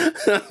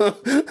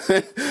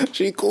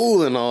 She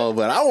cool and all,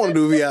 but I want to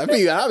do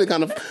VIP. I'd be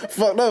kind of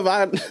fucked up.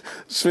 I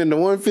spend the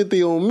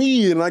 $150 on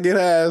me, and I get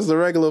ass the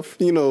regular,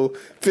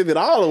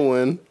 $50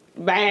 one.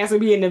 My ass will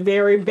be in the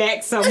very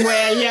back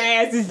somewhere. Your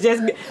ass is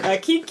just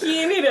keep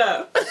keying it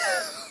up.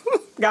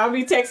 I'll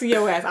be texting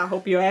your ass. I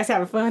hope your ass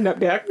having fun up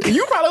there.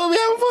 You probably will be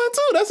having fun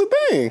too. That's the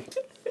thing.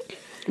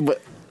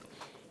 But.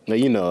 I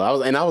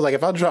was like,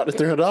 if I drop the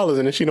 $300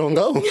 and then she don't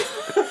go.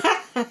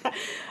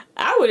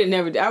 I would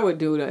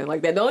do nothing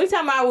like that. The only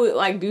time I would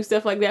like do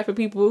stuff like that for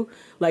people,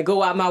 like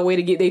go out my way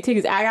to get their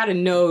tickets, I gotta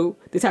know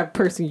the type of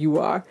person you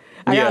are.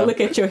 I gotta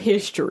look at your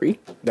history.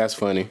 That's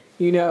funny.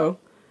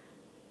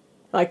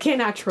 Like,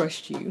 can I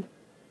trust you?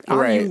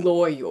 Are you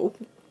loyal?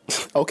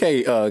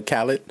 Okay,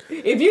 Khaled.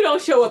 If you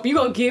don't show up, you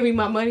gonna give me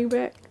my money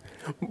back?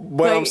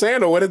 But I'm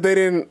saying though, what if they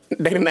didn't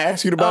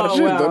ask you to buy the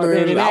shit?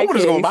 Well, I was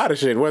just gonna buy the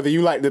shit, whether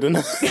you liked it or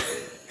not.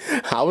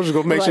 I was just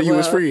gonna make sure you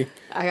was free.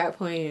 I got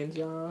plans,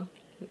 y'all.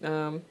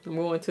 I'm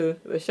going to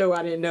the show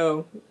I didn't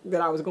know that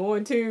I was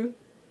going to.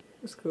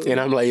 It's cool. And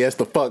I'm like, yes,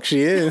 the fuck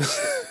she is.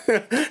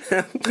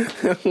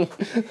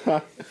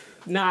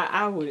 Nah,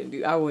 I wouldn't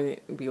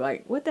be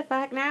like, what the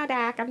fuck now,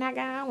 Doc? I'm not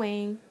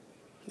going.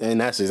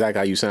 And that's exactly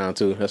how you sound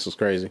too. That's what's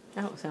crazy.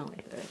 I don't sound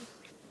like that.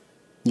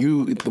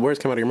 The words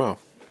come out of your mouth.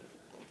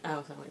 I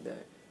don't sound like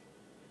that.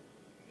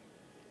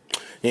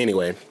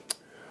 Anyway,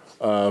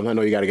 I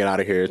know you got to get out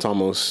of here. It's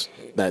almost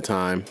that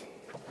time.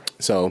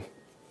 So,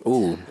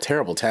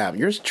 terrible tap.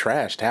 You're a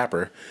trash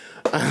tapper.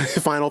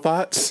 Final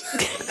thoughts?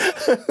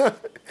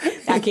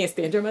 I can't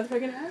stand your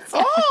motherfucking ass.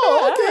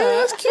 Oh, okay.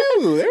 That's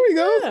cute. There we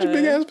go. Your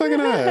big ass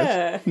fucking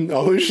ass.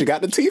 Oh, she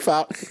got the teeth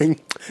out.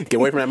 Get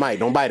away from that mic.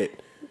 Don't bite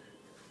it.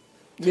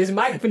 This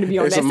mic finna be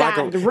on that side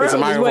of the room is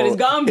what it's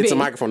gonna be. It's a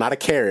microphone, not a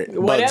carrot.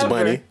 Whatever.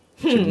 Bugs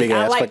Bunny. Big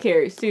ass I like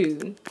carrots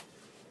too.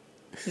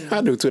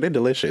 I do too. They're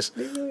delicious.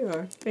 They really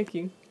are. Thank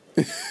you.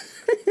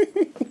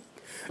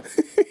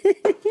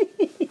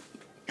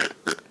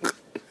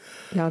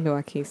 Y'all know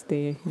I can't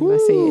stand. I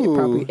say it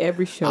probably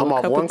every show. I'm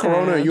off one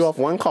Corona and you off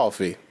one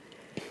coffee.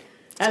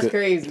 That's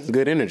crazy. It's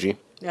good energy.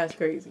 That's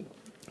crazy.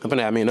 I'm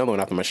gonna have me another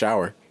one after my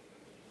shower.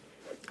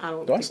 I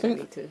don't. Do I stink?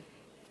 I need to.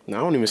 No,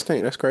 I don't even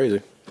stink. That's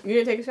crazy. You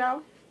didn't take a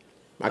shower?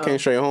 I came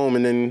straight home,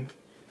 and then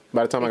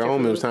by the time I got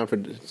home, it was time for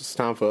do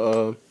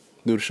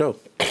the show.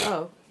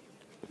 Oh.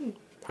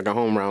 I got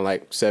home around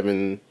like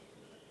 7.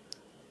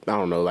 I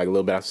don't know, like a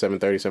little bit after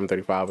 7:30,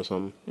 7:35 or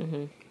something.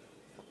 Mm-hmm.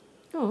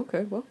 Oh,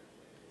 okay. Well.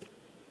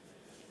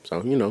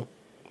 So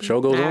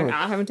show goes on.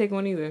 I haven't taken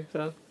one either,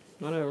 so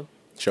whatever.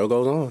 Show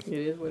goes on. It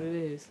is what it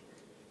is.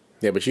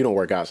 Yeah, but you don't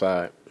work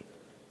outside.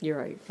 You're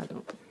right. I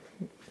don't.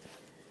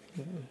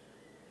 Mm-hmm.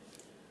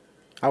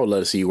 I would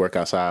love to see you work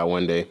outside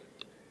one day.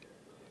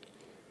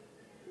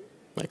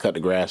 Like cut the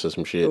grass or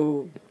some shit.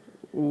 Ooh,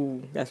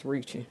 that's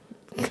reaching.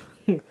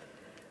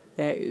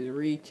 That is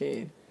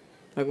reaching.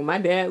 Like when my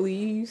dad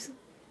leaves.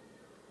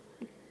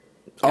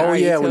 Oh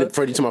yeah,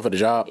 for the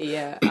job.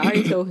 Yeah, I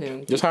already told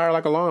him. Just hire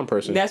like a lawn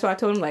person. That's why I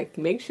told him, like,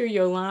 make sure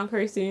your lawn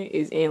person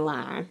is in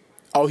line.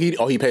 Oh,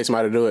 he pays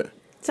somebody to do it.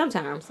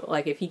 Sometimes,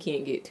 like if he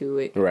can't get to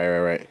it.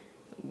 Right.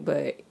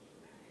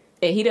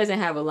 And he doesn't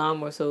have a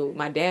lawnmower, so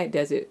my dad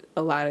does it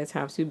a lot of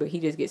times too. But he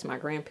just gets my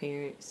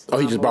grandparents. Oh,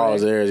 he just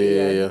borrows theirs.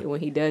 Yeah. When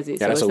he does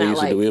it, yeah, so that's what we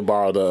used to do. We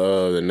borrow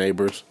the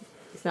neighbors.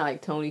 It's not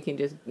like Tony can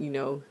just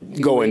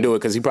go and do it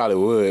because he probably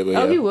would.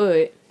 But he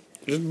would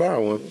just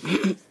borrow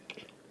one.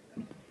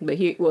 But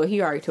he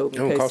already told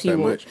me because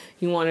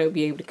he want to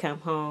be able to come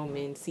home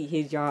and see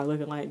his yard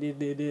looking like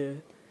this.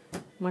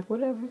 I'm like,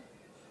 whatever.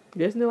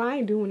 Just know I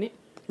ain't doing it.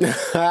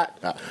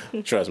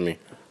 Trust me,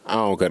 I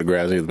don't cut the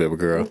grass either, baby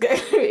girl.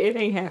 It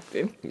ain't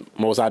happening.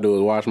 Most I do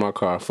is wash my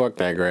car. Fuck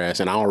that grass,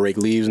 and I don't rake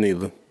leaves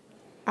neither.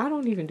 I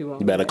don't even do all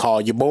that. You better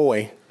call your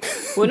boy.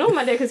 Well, no,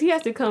 my dad, because he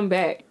has to come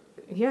back.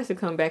 He has to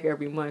come back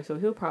every month, so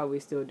he'll probably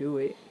still do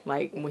it.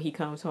 Like when he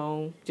comes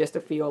home, just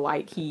to feel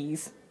like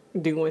he's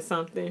doing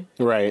something.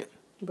 Right.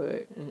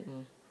 But,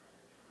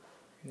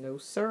 no,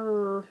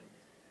 sir.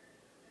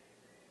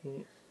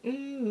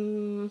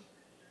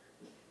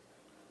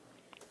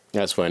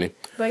 That's funny.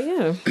 But,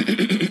 yeah.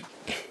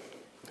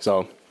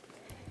 So,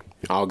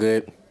 all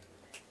good?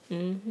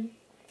 Mm-hmm. I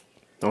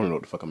don't know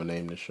what the fuck I'm going to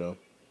name this show.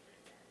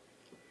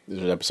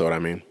 This is episode, I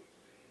mean.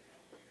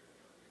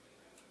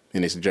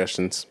 Any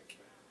suggestions?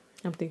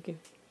 I'm thinking.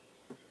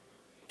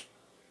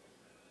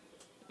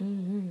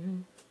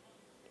 Mm-hmm.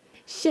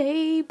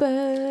 Shea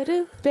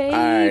butter,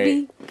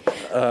 baby.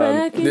 All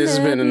right. This has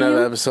been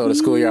another episode of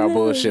Schoolyard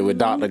Bullshit with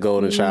Dr.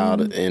 Golden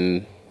Child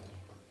and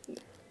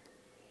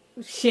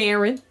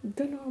Sharon,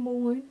 the normal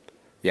one.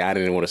 Yeah, I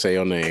didn't want to say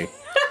your name.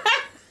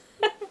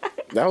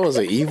 That was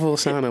an evil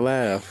sounding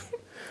laugh.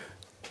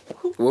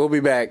 We'll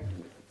be back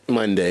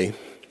Monday.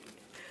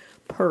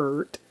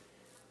 Purred.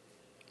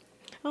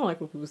 I don't like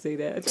when people say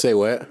that. Say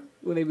what?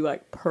 When they be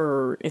like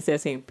purred instead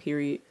of saying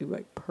period, they be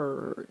like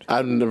purred.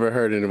 I've never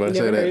heard anybody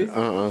say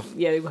that.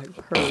 Yeah, they be like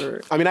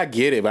purred. I mean, I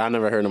get it, but I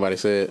never heard nobody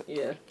say it.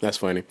 Yeah. That's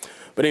funny.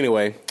 But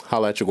anyway,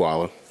 holla at your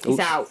guala. Peace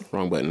out.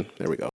 Wrong button. There we go.